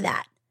version of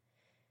that.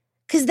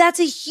 Because that's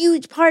a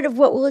huge part of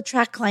what will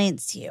attract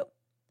clients to you.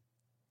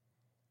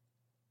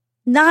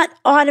 Not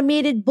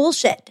automated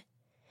bullshit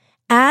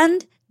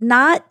and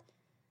not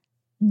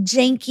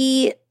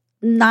janky,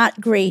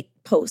 not great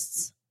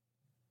posts.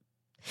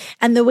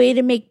 And the way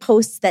to make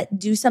posts that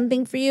do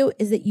something for you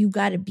is that you've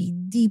got to be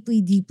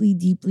deeply, deeply,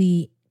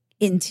 deeply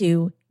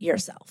into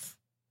yourself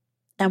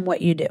and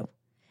what you do.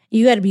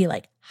 You got to be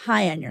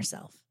high on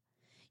yourself.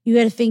 You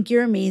got to think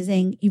you're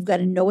amazing. You've got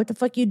to know what the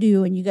fuck you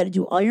do, and you got to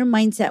do all your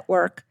mindset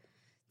work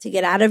to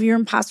get out of your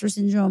imposter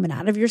syndrome and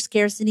out of your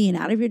scarcity and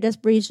out of your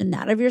desperation, and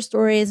out of your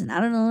stories and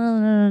out of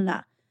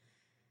no.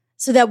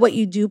 So that what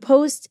you do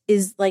post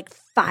is like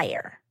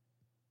fire.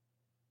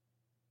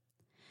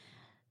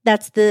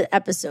 That's the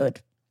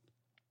episode.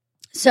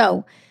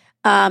 So,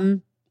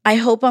 I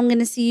hope I'm going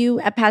to see you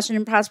at Passionate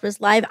and Prosperous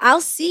Live.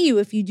 I'll see you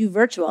if you do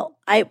virtual.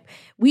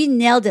 We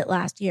nailed it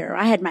last year.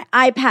 I had my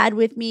iPad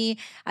with me.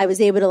 I was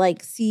able to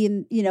see,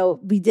 and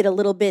we did a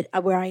little bit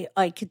where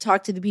I could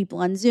talk to the people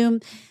on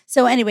Zoom.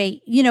 So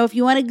anyway, if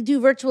you want to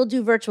do virtual,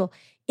 do virtual.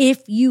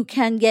 If you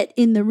can get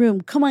in the room,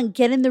 come on,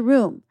 get in the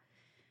room.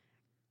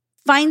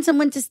 Find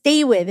someone to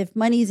stay with if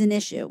money is an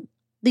issue.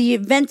 The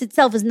event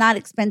itself is not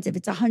expensive.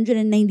 It's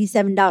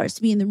 $197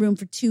 to be in the room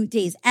for 2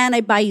 days. And I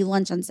buy you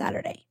lunch on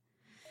Saturday.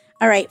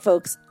 All right,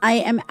 folks, I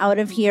am out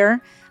of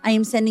here. I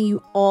am sending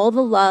you all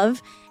the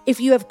love. If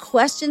you have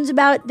questions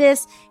about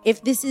this,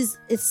 if this is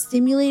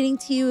stimulating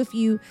to you, if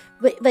you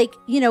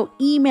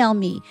email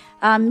me.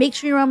 Make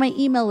sure you're on my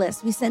email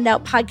list. We send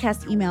out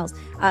podcast emails.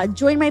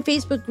 Join my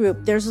Facebook group.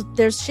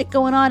 There's shit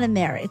going on in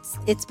there.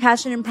 It's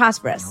Passionate and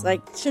Prosperous.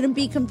 Shouldn't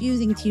be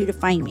confusing to you to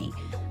find me.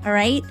 All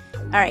right.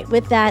 All right.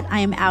 With that,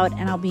 I am out,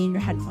 and I'll be in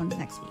your headphones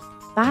next week.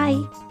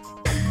 Bye.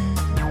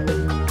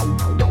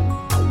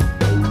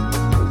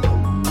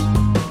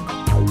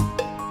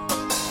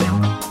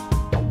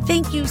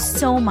 Thank you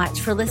so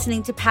much for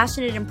listening to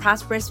Passionate and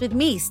Prosperous with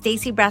me,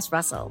 Stacey Brass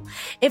Russell.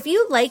 If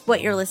you like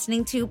what you're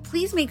listening to,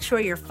 please make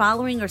sure you're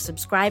following or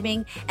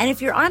subscribing. And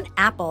if you're on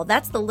Apple,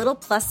 that's the little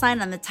plus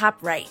sign on the top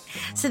right,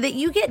 so that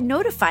you get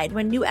notified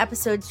when new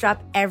episodes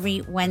drop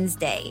every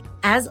Wednesday.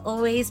 As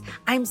always,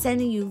 I'm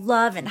sending you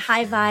love and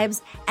high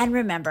vibes. And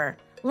remember,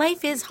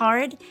 life is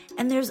hard,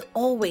 and there's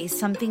always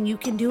something you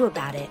can do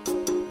about it.